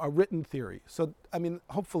 you know, a written theory. So, I mean,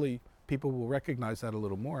 hopefully people will recognize that a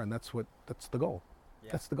little more, and that's the goal.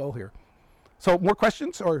 Yeah. That's the goal here. So more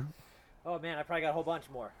questions or? Oh man, I probably got a whole bunch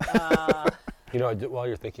more. You know, while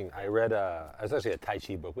you're thinking, I read, it's actually a Tai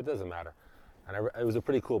Chi book, but it doesn't matter. And it was a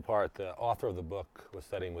pretty cool part. The author of the book was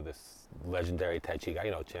studying with this legendary Tai Chi guy,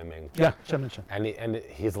 you know, Chen Ming. Yeah, Chen Ming. And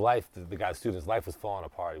his life, the guy's student's life was falling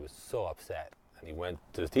apart. He was so upset. And he went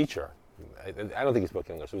to the teacher, I don't think he spoke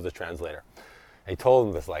English. It was a translator. And he told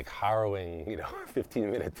him this like harrowing,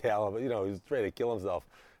 15-minute tale of, he was ready to kill himself.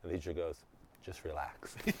 And the teacher goes, just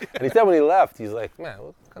relax. And he said when he left, he's like, man,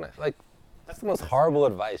 what kind of, like, that's the most horrible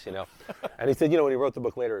advice, And he said, when he wrote the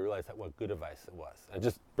book later, he realized that what good advice it was. And it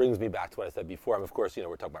just brings me back to what I said before. Of course,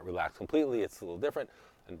 we're talking about relax completely. It's a little different.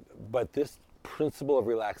 But this principle of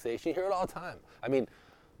relaxation, you hear it all the time. I mean,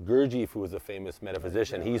 Gurdjieff, who was a famous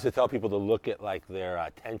metaphysician, he used to tell people to look at like their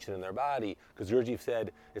tension in their body, because Gurdjieff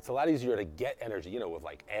said it's a lot easier to get energy, with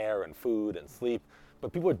like air and food and sleep.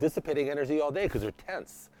 But people are dissipating energy all day because they're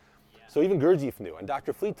tense. So even Gurdjieff knew, and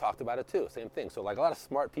Dr. Fleet talked about it too, same thing. So like a lot of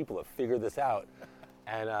smart people have figured this out,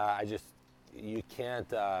 and you can't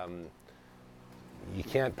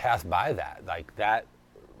pass by that. Like that,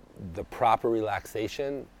 the proper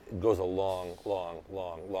relaxation goes a long, long,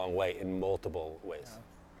 long, long way in multiple ways.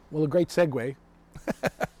 Well, a great segue.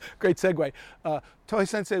 Great segue. Tohei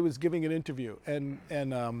Sensei was giving an interview, and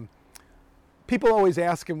people always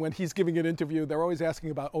ask him when he's giving an interview, they're always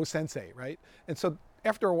asking about Sensei, right? And so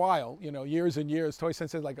after a while, years and years, Tohei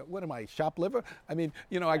Sensei's like, what am I, shop liver? I mean,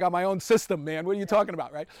 I got my own system, man. What are you talking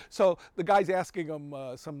about, right? So the guy's asking him,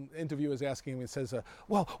 some interviewer's asking him, and says,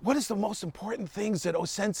 well, what is the most important things that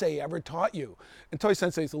Sensei ever taught you? And Tohei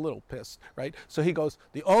Sensei's a little pissed, right? So he goes,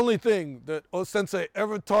 the only thing that Sensei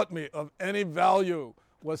ever taught me of any value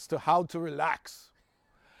was how to relax.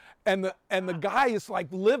 And the guy is like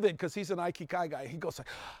livid because he's an Aikikai guy. He goes like,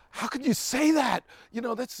 how could you say that?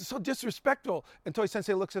 That's so disrespectful. And Tohei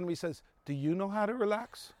Sensei looks at him and he says, do you know how to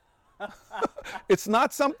relax? It's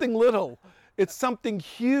not something little. It's something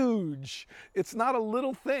huge. It's not a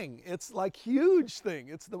little thing. It's like huge thing.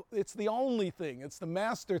 It's the only thing. It's the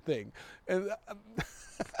master thing. And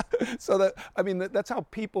so that's how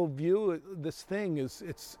people view this thing.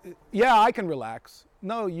 Yeah, I can relax.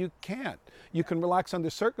 No, you can't. You can relax under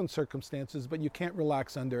certain circumstances, but you can't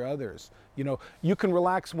relax under others. You can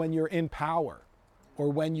relax when you're in power, or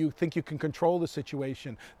when you think you can control the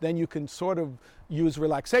situation. Then you can sort of use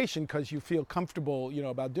relaxation because you feel comfortable,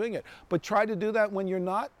 about doing it. But try to do that when you're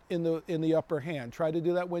not in the upper hand. Try to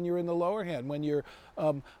do that when you're in the lower hand. When you're,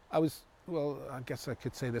 well, I guess I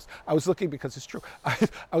could say this. I was looking, because it's true, I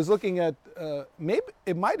was looking at, maybe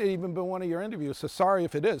it might have even been one of your interviews, so sorry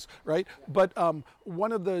if it is, right? But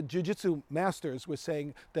one of the jiu-jitsu masters was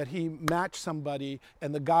saying that he matched somebody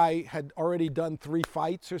and the guy had already done 3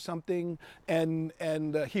 fights or something, and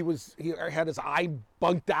he had his eye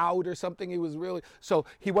bunked out or something. So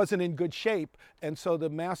he wasn't in good shape. And so the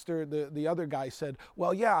master, the other guy said,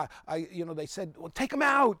 well, yeah, they said, well, take him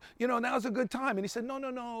out, now's a good time. And he said,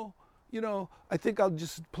 no. I think I'll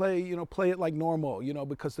just play it like normal,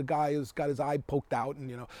 because the guy has got his eye poked out,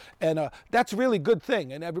 and that's a really good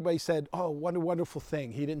thing. And everybody said, oh, what a wonderful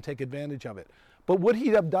thing. He didn't take advantage of it. But would he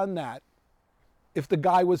have done that if the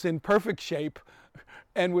guy was in perfect shape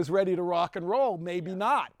and was ready to rock and roll? Maybe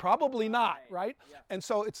not. Probably not, right? Yeah. And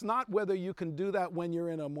so it's not whether you can do that when you're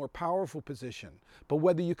in a more powerful position, but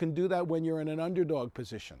whether you can do that when you're in an underdog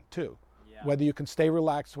position, too. Whether you can stay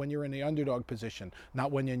relaxed when you're in the underdog position,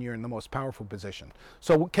 not when you're in the most powerful position.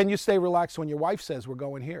 So can you stay relaxed when your wife says, we're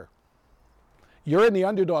going here? You're in the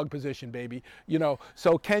underdog position, baby.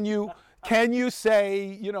 So can you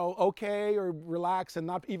say, okay, or relax and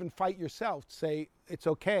not even fight yourself? Say, it's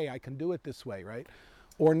okay, I can do it this way, right?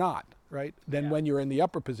 Or not, right? Then when you're in the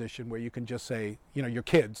upper position where you can just say, your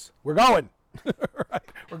kids, we're going. Right?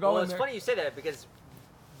 We're going. Well, it's funny you say that, because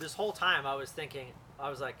this whole time I was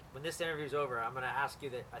like, when this interview's over, I'm going to ask you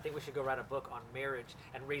that I think we should go write a book on marriage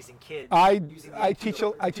and raising kids. I teach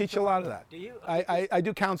a lot of that. Do you? I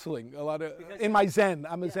do counseling a lot of in my Zen.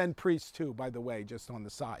 I'm a Zen priest too, by the way, just on the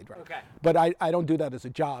side, right? Okay. But I don't do that as a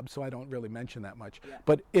job, so I don't really mention that much. Yeah.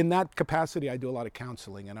 But in that capacity, I do a lot of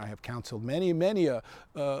counseling, and I have counseled many a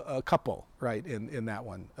couple, right, in that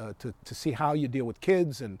one, to see how you deal with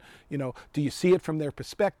kids, and do you see it from their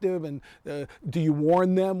perspective, and do you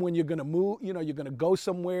warn them when you're going to move, you're going to go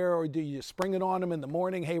somewhere, or do you spring it on them in the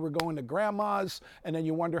morning, hey, we're going to grandma's, and then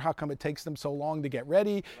you wonder how come it takes them so long to get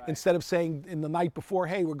ready, instead of saying in the night before,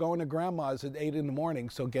 hey, we're going to grandma's at 8 in the morning,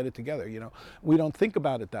 so get it together. We don't think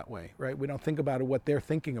about it that way, right? We don't think about it what they're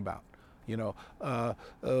thinking about. When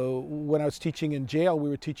I was teaching in jail, we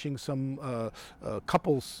were teaching some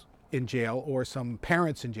couples in jail, or some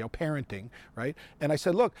parents in jail, parenting, right? And I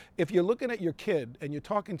said, look, if you're looking at your kid and you're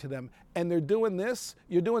talking to them and they're doing this,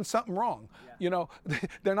 you're doing something wrong. Yeah.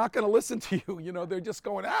 They're not going to listen to you. They're just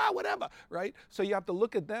going, whatever, right? So you have to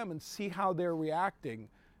look at them and see how they're reacting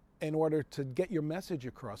in order to get your message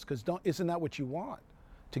across, because isn't that what you want,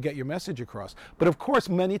 to get your message across? But of course,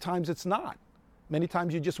 many times it's not. Many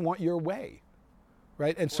times you just want your way,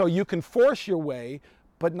 right? And so you can force your way,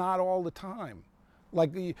 but not all the time.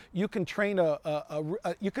 Like you can train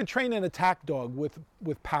you can train an attack dog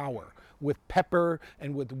with power, with pepper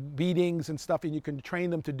and with beatings and stuff, and you can train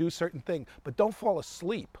them to do certain things, but don't fall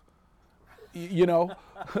asleep. You know,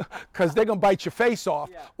 because they're going to bite your face off,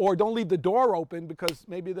 or don't leave the door open because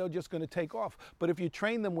maybe they're just going to take off. But if you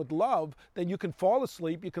train them with love, then you can fall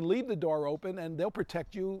asleep, you can leave the door open, and they'll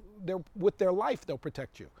protect you. With their life, they'll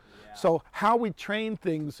protect you. Yeah. So how we train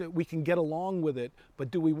things, we can get along with it,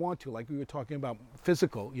 but do we want to? Like we were talking about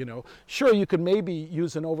physical, you know. Sure, you can maybe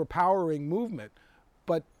use an overpowering movement,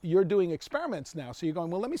 but you're doing experiments now. So you're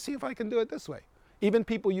going, well, let me see if I can do it this way. Even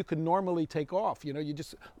people you can normally take off, you know, you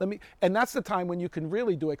just, and that's the time when you can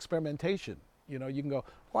really do experimentation. You know, you can go,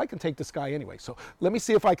 well, I can take this guy anyway, so let me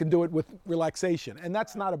see if I can do it with relaxation. And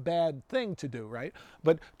that's not a bad thing to do, right?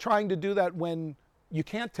 But trying to do that when you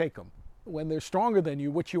can't take them, when they're stronger than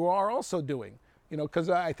you, which you are also doing, you know, because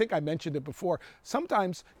I think I mentioned it before,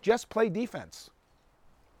 sometimes just play defense.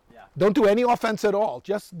 Yeah. Don't do any offense at all,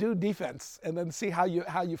 just do defense and then see how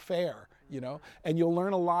you fare, you know, and you'll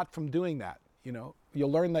learn a lot from doing that. You know,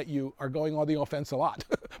 you'll learn that you are going on the offense a lot.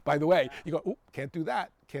 By the way, you go, can't do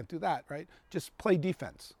that, right? Just play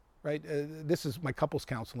defense, right? This is my couples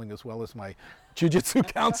counseling as well as my jiu-jitsu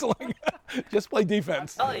counseling. Just play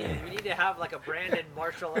defense. I'm telling you, we need to have like a branded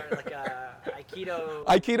martial art, like a Aikido.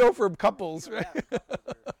 Aikido for couples, right? Yeah.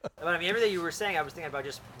 But I mean, everything you were saying, I was thinking about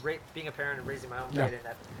just being a parent and raising my own kid,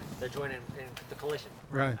 and they're joining in the collision.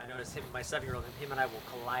 Right. I noticed my 7-year-old, him and I will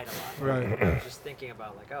collide a lot. Right. I was just thinking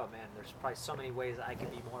about like, oh man, there's probably so many ways I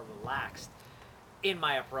could be more relaxed in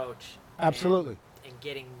my approach. Absolutely. And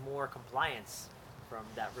getting more compliance from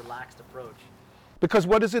that relaxed approach. Because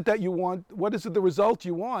what is it that you want? What is it the result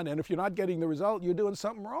you want? And if you're not getting the result, you're doing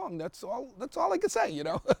something wrong. That's all I can say, you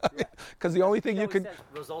know. Because the only thing you can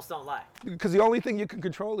results don't lie. Because the only thing you can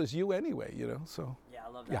control is you anyway, you know. So yeah,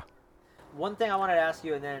 I love that. Yeah. One thing I wanted to ask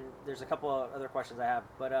you, and then there's a couple of other questions I have,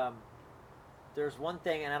 but there's one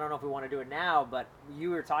thing, and I don't know if we want to do it now, but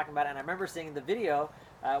you were talking about it, and I remember seeing the video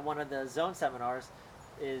at one of the zone seminars,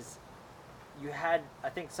 is you had, I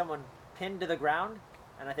think, someone pinned to the ground,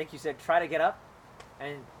 and I think you said, try to get up,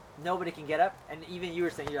 and nobody can get up, and even you were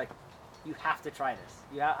saying, you're like, you have to try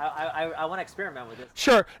this. I want to experiment with this.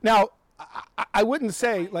 Sure. Now, I wouldn't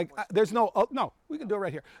say, like, there's no, we can do it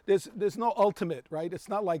right here. There's no ultimate, right? It's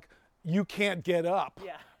not like you can't get up,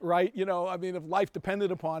 right? You know, I mean, if life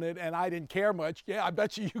depended upon it and I didn't care much, I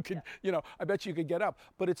bet you could, you know, I bet you could get up.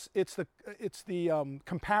 But it's the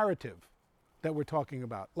comparative that we're talking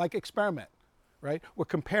about, like experiment. Right? We're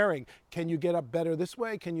comparing, can you get up better this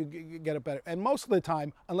way? Can you get up better? And most of the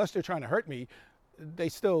time, unless they're trying to hurt me, they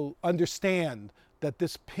still understand that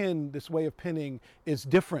this way of pinning is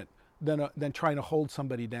different than trying to hold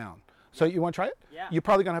somebody down. So you want to try it? Yeah. You're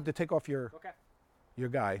probably going to have to take off your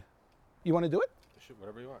guy. You want to do it? Sure,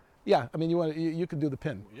 whatever you want. Yeah, I mean, you can do the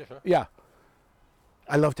pin. Yeah, sure. Yeah.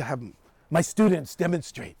 I love to have my students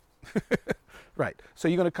demonstrate. Right. So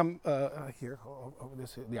you're going to come here. Over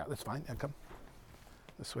this. Yeah, that's fine. And come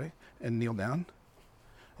this way and kneel down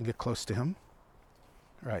and get close to him.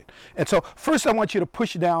 Right. And so first I want you to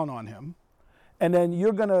push down on him, and then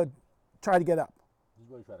you're going to try to get up. He's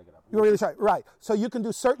really trying to get up. You're really trying, right. So you can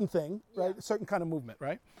do certain thing, right? A certain kind of movement,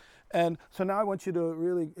 right? And so now I want you to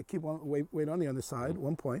really keep on, wait on the other side,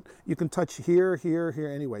 1 point. You can touch here, here, here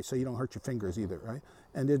anyway, so you don't hurt your fingers either, right?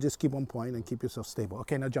 And then just keep 1 point and keep yourself stable.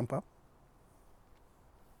 Okay, now jump up.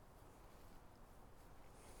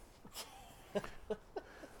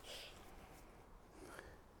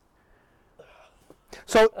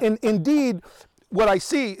 So indeed, what I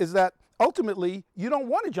see is that ultimately you don't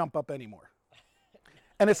want to jump up anymore.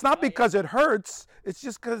 And it's not because it hurts, it's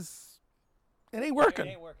just because it ain't working. It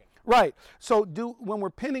ain't working. Right. So when we're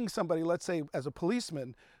pinning somebody, let's say as a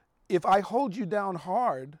policeman, if I hold you down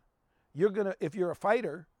hard, if you're a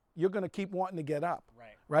fighter, you're gonna keep wanting to get up.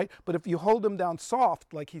 Right. Right? But if you hold him down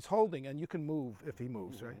soft, like he's holding, and you can move if he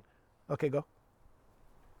moves, right? Okay, go.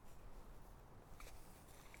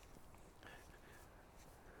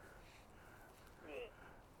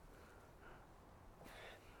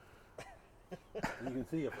 You can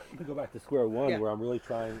see if you go back to square one where I'm really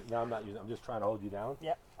trying. Now I'm just trying to hold you down.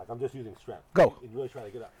 Yep. Like I'm just using strength. Go. You're really trying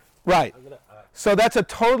to get up. Right. So that's a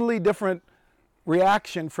totally different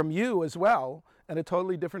reaction from you as well, and a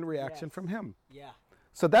totally different reaction from him. Yeah.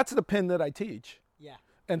 So that's the pin that I teach. Yeah.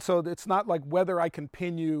 And so it's not like whether I can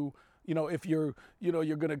pin you, you know, if you're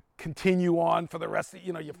going to continue on for the rest of,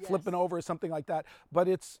 you're flipping over or something like that, but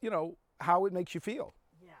it's, how it makes you feel.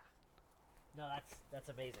 Yeah. No, that's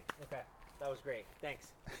amazing. Okay. That was great. Thanks.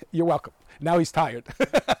 You're welcome. Now he's tired.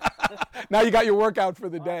 Now you got your workout for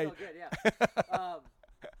the Oh, day. I feel good, yeah.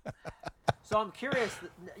 So I'm curious,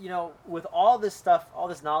 with all this stuff, all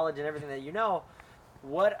this knowledge and everything that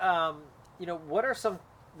what are some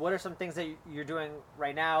things that you're doing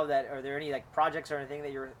right now? That are there any like projects or anything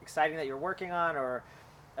that you're exciting that you're working on, or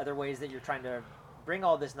other ways that you're trying to bring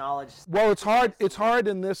all this knowledge? Well, it's hard. It's hard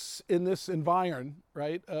in this environment,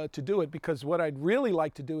 right, to do it, because what I'd really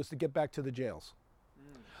like to do is to get back to the jails,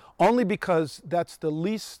 only because that's the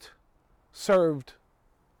least served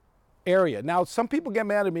area. Now, some people get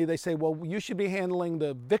mad at me. They say, "Well, you should be handling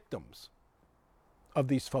the victims of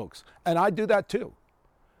these folks," and I do that too.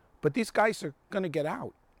 But these guys are going to get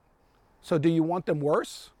out. So, do you want them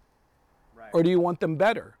worse, or do you want them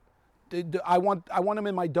better? I want them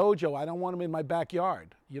in my dojo. I don't want them in my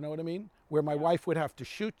backyard. You know what I mean? Where my wife would have to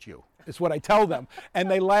shoot you, is what I tell them. And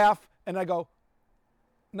they laugh, and I go,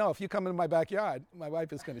 "No, if you come into my backyard, my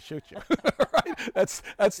wife is going to shoot you." Right? That's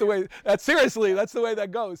the way. Seriously, that's the way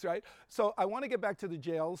that goes, right? So I want to get back to the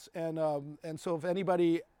jails, and so if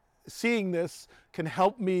anybody seeing this can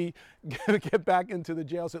help me get back into the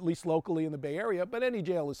jails, at least locally in the Bay Area, but any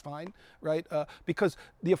jail is fine, right? Because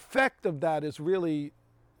the effect of that is really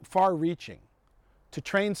far-reaching. To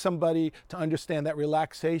train somebody to understand that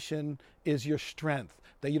relaxation is your strength,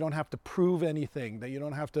 that you don't have to prove anything, that you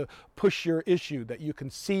don't have to push your issue, that you can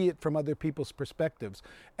see it from other people's perspectives.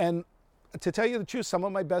 And to tell you the truth, some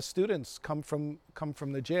of my best students come from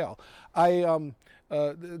the jail.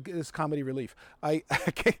 This comedy relief. I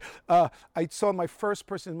saw my first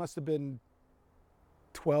person, it must have been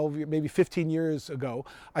 12, maybe 15 years ago.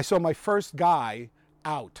 I saw my first guy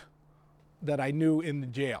out that I knew in the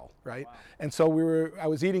jail, right? Wow. And so I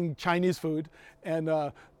was eating Chinese food, and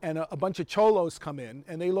a bunch of cholos come in,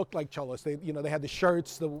 and they looked like cholos. They had the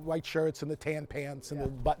shirts, the white shirts, and the tan pants, and the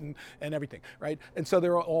button, and everything, right? And so they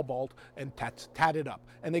were all bald and tatted up.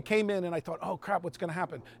 And they came in, and I thought, oh crap, what's going to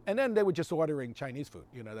happen? And then they were just ordering Chinese food.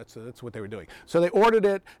 That's what they were doing. So they ordered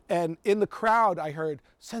it, and in the crowd, I heard,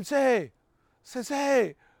 "Sensei,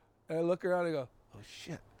 Sensei." And I look around and I go, oh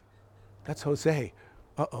shit, that's Jose.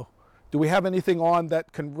 Uh-oh. Do we have anything on that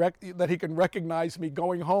he can recognize me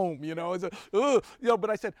going home? But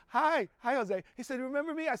I said, hi, Jose. He said,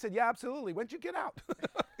 "Remember me?" I said, "Yeah, absolutely. When'd you get out?"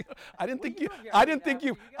 I didn't think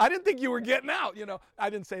you were getting out. I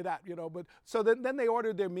didn't say that. But so then they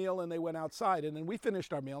ordered their meal and they went outside, and then we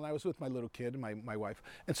finished our meal, and I was with my little kid and my wife,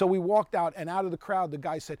 and so we walked out, and out of the crowd, the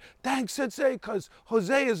guy said, "Thanks, Sensei, because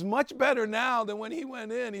Jose is much better now than when he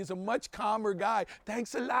went in. He's a much calmer guy.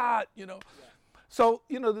 Thanks a lot." Yeah. So,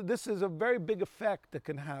 this is a very big effect that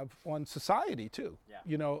can have on society too.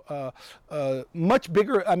 Yeah. Much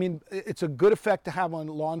bigger. I mean, it's a good effect to have on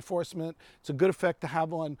law enforcement. It's a good effect to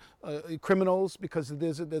have on criminals, because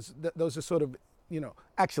those are sort of,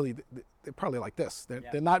 actually they're probably like this.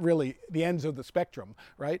 They're not really the ends of the spectrum,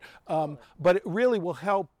 right? But it really will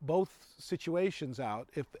help both situations out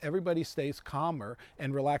if everybody stays calmer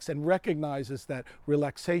and relaxed and recognizes that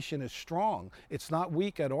relaxation is strong. It's not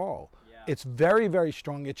weak at all. It's very, very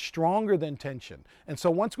strong. It's stronger than tension. And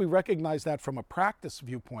so once we recognize that from a practice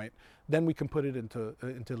viewpoint, then we can put it into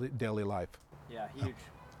daily life. Yeah, huge.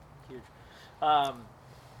 I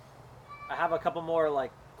have a couple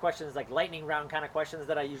more questions, lightning round kind of questions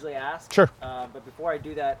that I usually ask. Sure. But before I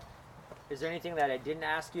do that, is there anything that I didn't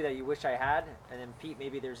ask you that you wish I had? And then Pete,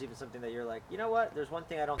 maybe there's even something that you're like, you know what? There's one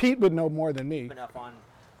thing I don't. Pete would know more than me. Enough on,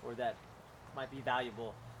 or that might be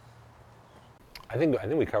valuable. I think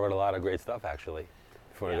we covered a lot of great stuff, actually.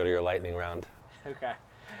 If you want to go to your lightning round. Okay.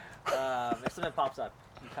 If something pops up,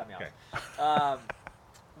 you cut me off.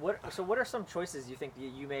 What are some choices you think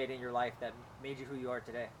you made in your life that made you who you are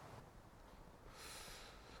today?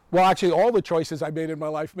 Well, actually, all the choices I made in my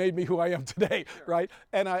life made me who I am today, sure. Right?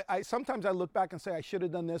 And I sometimes I look back and say, I should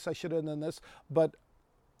have done this, but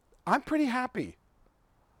I'm pretty happy.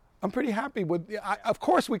 With, of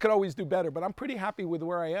course, we could always do better, but I'm pretty happy with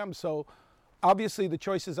where I am. So obviously the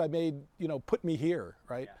choices I made, put me here,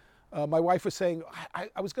 right? Yeah. My wife was saying,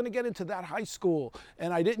 I was going to get into that high school,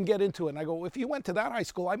 and I didn't get into it. And I go, if you went to that high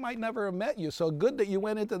school, I might never have met you. So good that you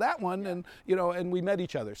went into that one, and and we met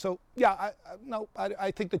each other. So yeah,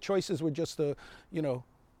 I think the choices were just to,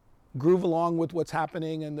 groove along with what's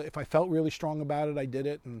happening. And if I felt really strong about it, I did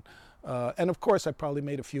it. And of course, I probably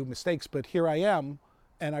made a few mistakes, but here I am,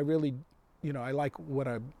 and I really, I like what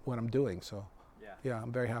I'm doing. So yeah,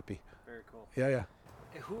 I'm very happy. Very cool. Yeah.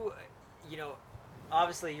 Who,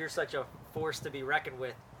 obviously you're such a force to be reckoned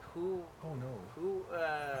with. Who? Oh no. Who?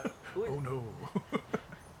 Oh no.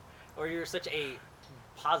 Or you're such a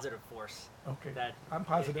positive force. Okay. That I'm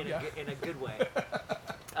positive. In a good way.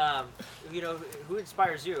 Who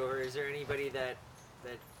inspires you, or is there anybody that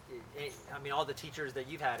I mean, all the teachers that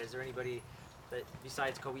you've had, is there anybody that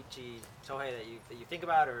besides Koichi Tohei that you think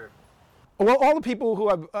about, or? Well, all the people who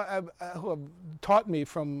have taught me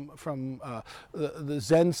from the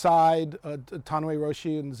Zen side, Tanoi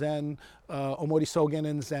Roshi in Zen, Omori Sogen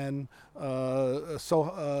in Zen,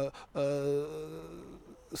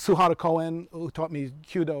 Suhara Koen, who taught me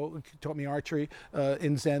Kyudo, taught me archery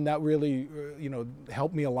in Zen. That really,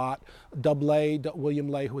 helped me a lot. William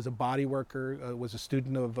Lay, who was a body worker, was a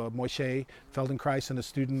student of Moshe Feldenkrais and a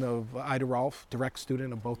student of Ida Rolf, direct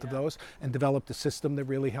student of both of those, and developed a system that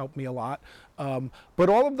really helped me a lot. But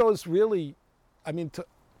all of those really, I mean,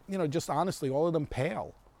 just honestly, all of them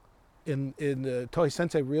pale. Tohei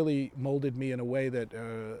Sensei really molded me in a way that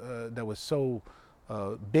that was so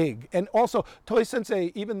big. And also, Tohei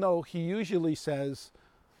Sensei, even though he usually says,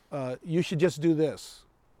 you should just do this,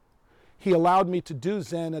 he allowed me to do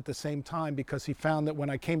Zen at the same time because he found that when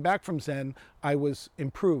I came back from Zen, I was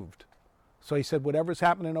improved. So he said, whatever's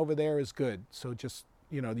happening over there is good. So just,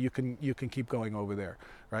 you can keep going over there,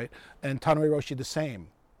 right? And Tanoi Roshi the same.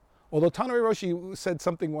 Although Tanoi Roshi said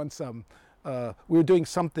something once, we were doing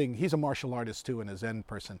something, he's a martial artist too and a Zen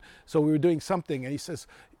person. So we were doing something and he says,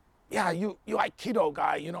 yeah, you Aikido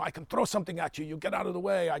guy, I can throw something at you. You get out of the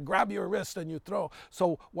way. I grab your wrist and you throw.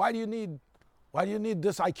 So why do you need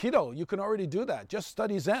this Aikido? You can already do that. Just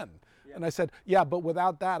study Zen. Yeah. And I said, yeah, but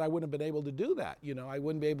without that, I wouldn't have been able to do that. I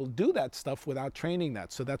wouldn't be able to do that stuff without training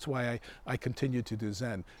that. So that's why I continued to do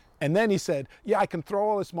Zen. And then he said, yeah, I can throw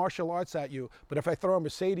all this martial arts at you, but if I throw a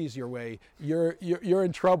Mercedes your way, you're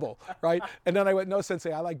in trouble, right? And then I went, no,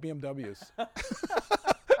 Sensei, I like BMWs.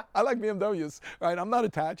 I like BMWs, right? I'm not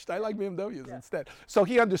attached. I like BMWs instead. So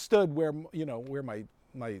he understood where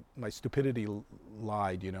my stupidity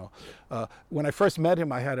lied. When I first met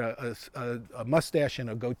him, I had a mustache and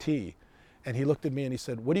a goatee, and he looked at me and he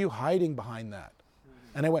said, "What are you hiding behind that?"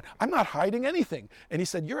 And I went, "I'm not hiding anything." And he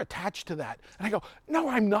said, "You're attached to that." And I go, "No,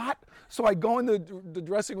 I'm not." So I go in the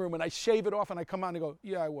dressing room and I shave it off and I come out and I go,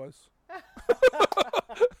 "Yeah, I was."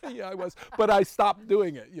 Yeah, I was, but I stopped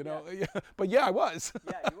doing it, Yeah. But yeah, I was.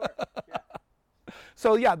 Yeah, you were. Yeah.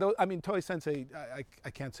 So yeah, Tohei Sensei, I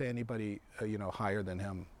can't say anybody, higher than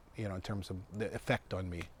him, in terms of the effect on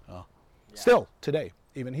me. Still today,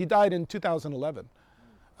 even he died in 2011,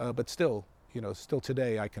 but still, still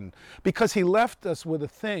today I can, because he left us with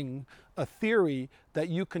a theory that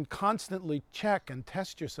you can constantly check and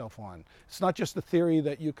test yourself on. It's not just a theory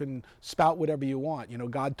that you can spout whatever you want.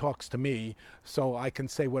 God talks to me, so I can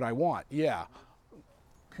say what I want. Yeah,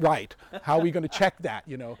 right. How are we going to check that?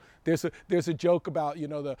 There's a joke about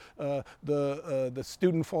the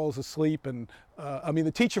student falls asleep and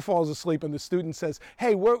the teacher falls asleep and the student says,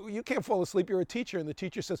 "Hey, you can't fall asleep. You're a teacher." And the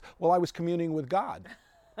teacher says, "Well, I was communing with God."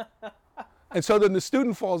 And so then the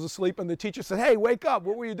student falls asleep and the teacher says, "Hey, wake up,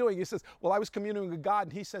 what were you doing?" He says, "Well, I was communing with God,"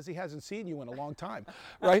 and he says he hasn't seen you in a long time,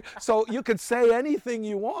 right? So you could say anything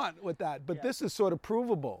you want with that, but this is sort of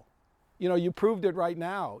provable. You proved it right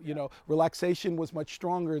now. Relaxation was much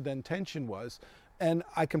stronger than tension was, and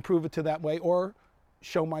I can prove it to that way or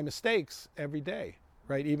show my mistakes every day,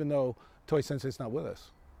 right? Even though Tohei Sensei's not with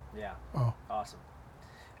us. Yeah. Oh. Awesome.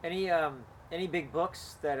 Any big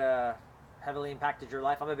books that heavily impacted your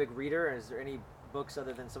life? I'm a big reader. Is there any books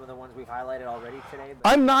other than some of the ones we've highlighted already today?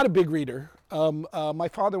 I'm not a big reader. My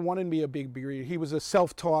father wanted me a big reader. He was a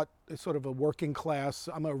self-taught, sort of a working class.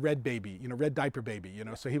 I'm a red baby, red diaper baby,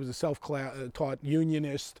 So he was a self-taught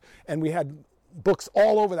unionist, and we had books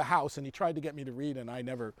all over the house, and he tried to get me to read, and I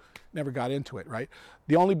never got into it, right?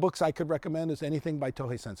 The only books I could recommend is anything by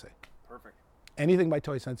Tohei Sensei. Perfect. Anything by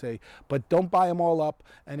Tohei Sensei, but don't buy them all up,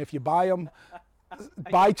 and if you buy them,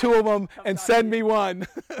 buy two of them and send me one.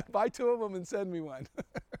 Buy two of them and send me one.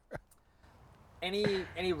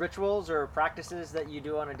 Any rituals or practices that you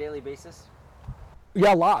do on a daily basis?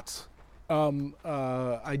 Yeah, lots.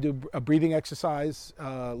 I do a breathing exercise,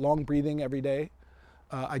 long breathing every day.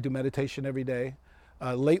 I do meditation every day.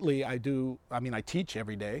 Lately, I teach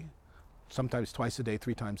every day, sometimes twice a day,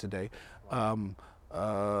 3 times a day.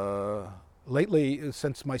 Lately,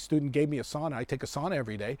 since my student gave me a sauna, I take a sauna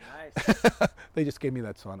every day. Nice. They just gave me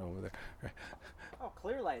that sauna over there. Right. Oh,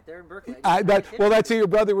 Clearlight, they're in Berkeley. That's what your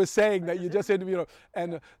brother was saying, that you just interviewed.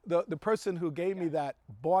 And the person who gave me that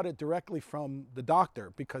bought it directly from the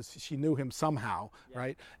doctor because she knew him somehow,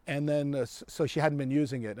 right? And then, so she hadn't been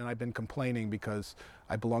using it, and I've been complaining because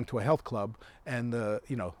I belong to a health club, and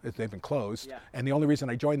they've been closed. Yeah. And the only reason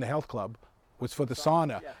I joined the health club was for the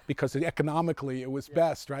sauna, because economically it was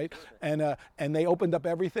best, right? And they opened up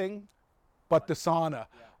everything but the sauna,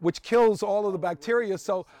 which kills all of the bacteria.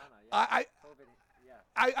 So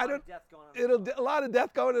I don't. A lot of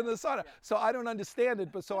death going in the sauna. Yeah. So I don't understand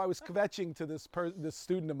it, but so I was kvetching to this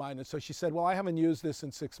student of mine, and so she said, "Well, I haven't used this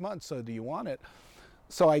in 6 months, so do you want it?"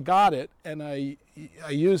 So I got it, and I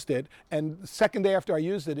used it, and the second day after I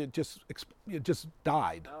used it, it just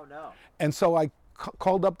died. Oh no! And so I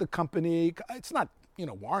called up the company. It's not,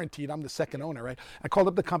 warranted. I'm the second owner, right? I called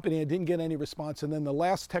up the company. I didn't get any response. And then the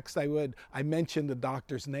last text I mentioned the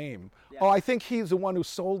doctor's name. Yeah. Oh, I think he's the one who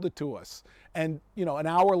sold it to us. And, an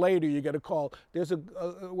hour later, you get a call. There's a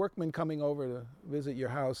workman coming over to visit your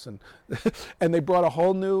house. And and they brought a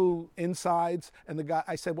whole new insides. And the guy,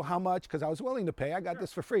 I said, well, how much? Because I was willing to pay. I got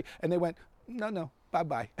this for free. And they went, no,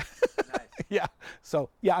 bye-bye. Nice. Yeah. So,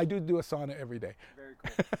 yeah, I do a sauna every day. Very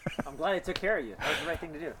cool. I'm glad they took care of you. That was the right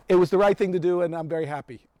thing to do. It was the right thing to do, and I'm very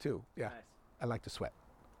happy, too. Yeah. Nice. I like to sweat.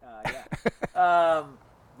 Yeah.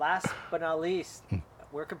 Last but not least,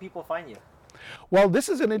 where can people find you? Well, this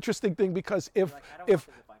is an interesting thing because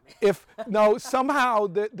somehow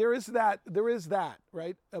there is that,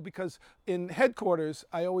 right? Because in headquarters,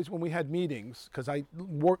 I always, when we had meetings, because I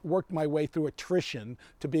worked my way through attrition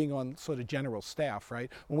to being on sort of general staff,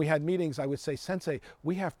 right? When we had meetings, I would say, Sensei,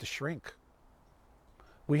 we have to shrink.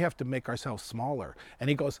 We have to make ourselves smaller. And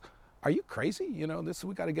he goes, are you crazy?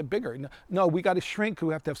 We got to get bigger. No, we got to shrink.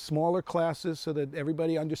 We have to have smaller classes so that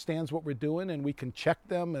everybody understands what we're doing and we can check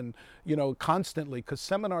them and, constantly, because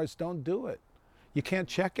seminars don't do it. You can't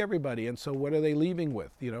check everybody. And so what are they leaving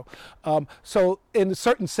with, So in a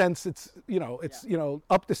certain sense, it's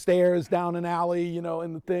up the stairs, down an alley,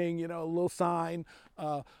 in the thing, a little sign.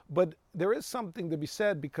 But there is something to be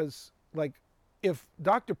said because, like, if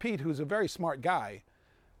Dr. Pete, who's a very smart guy,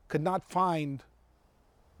 could not find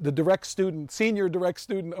the senior direct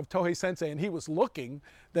student of Tohei Sensei, and he was looking,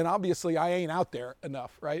 then obviously I ain't out there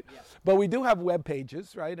enough, right? Yeah. But we do have web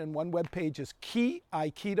pages, right? And one web page is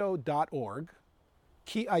keyaikido.org,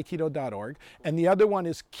 and the other one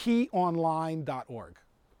is keyonline.org.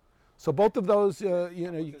 So both of those,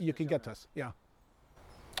 you can get to us. Yeah.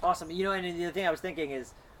 Awesome. And the thing I was thinking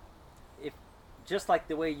is, if just like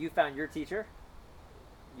the way you found your teacher,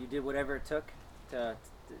 you did whatever it took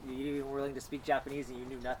you were willing to speak Japanese and you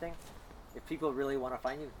knew nothing. If people really want to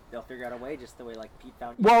find you, they'll figure out a way, just the way like Pete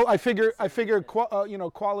found you. Well, I figure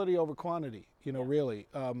quality over quantity. Really.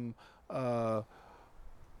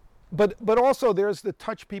 But also there's the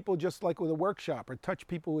touch people just like with a workshop, or touch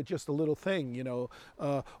people with just a little thing.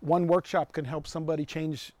 One workshop can help somebody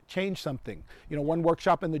change something. One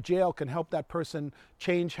workshop in the jail can help that person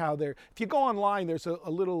change how they're. If you go online, there's a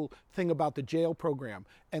little thing about the jail program,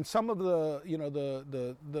 and some of the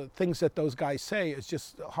the things that those guys say is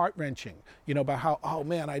just heart-wrenching. About how, oh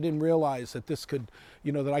man, I didn't realize that this could,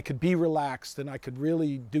 that I could be relaxed and I could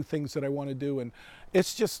really do things that I want to do, and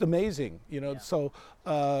it's just amazing. So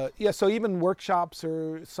so even workshops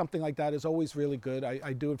or something like that is always really good.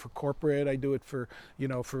 I do it for corporate. I do it for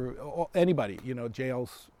for anybody.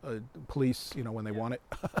 Jails, police. When they want it,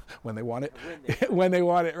 when they want it, when they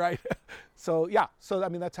want it, right? So yeah. So I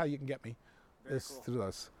mean that's how you can get me. Cool. Through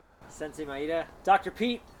us. Sensei Maida, Dr.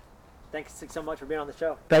 Pete, thanks so much for being on the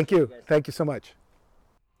show. Thank you. Thank you so much.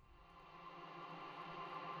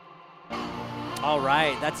 All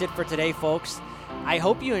right, that's it for today, folks. I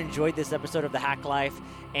hope you enjoyed this episode of The Hack Life,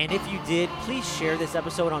 and if you did, please share this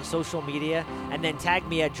episode on social media and then tag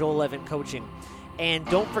me at Joel Levin Coaching. And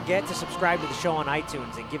don't forget to subscribe to the show on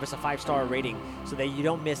iTunes and give us a 5-star rating so that you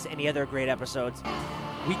don't miss any other great episodes.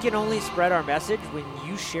 We can only spread our message when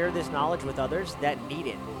you share this knowledge with others that need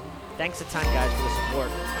it. Thanks a ton, guys, for the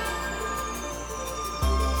support.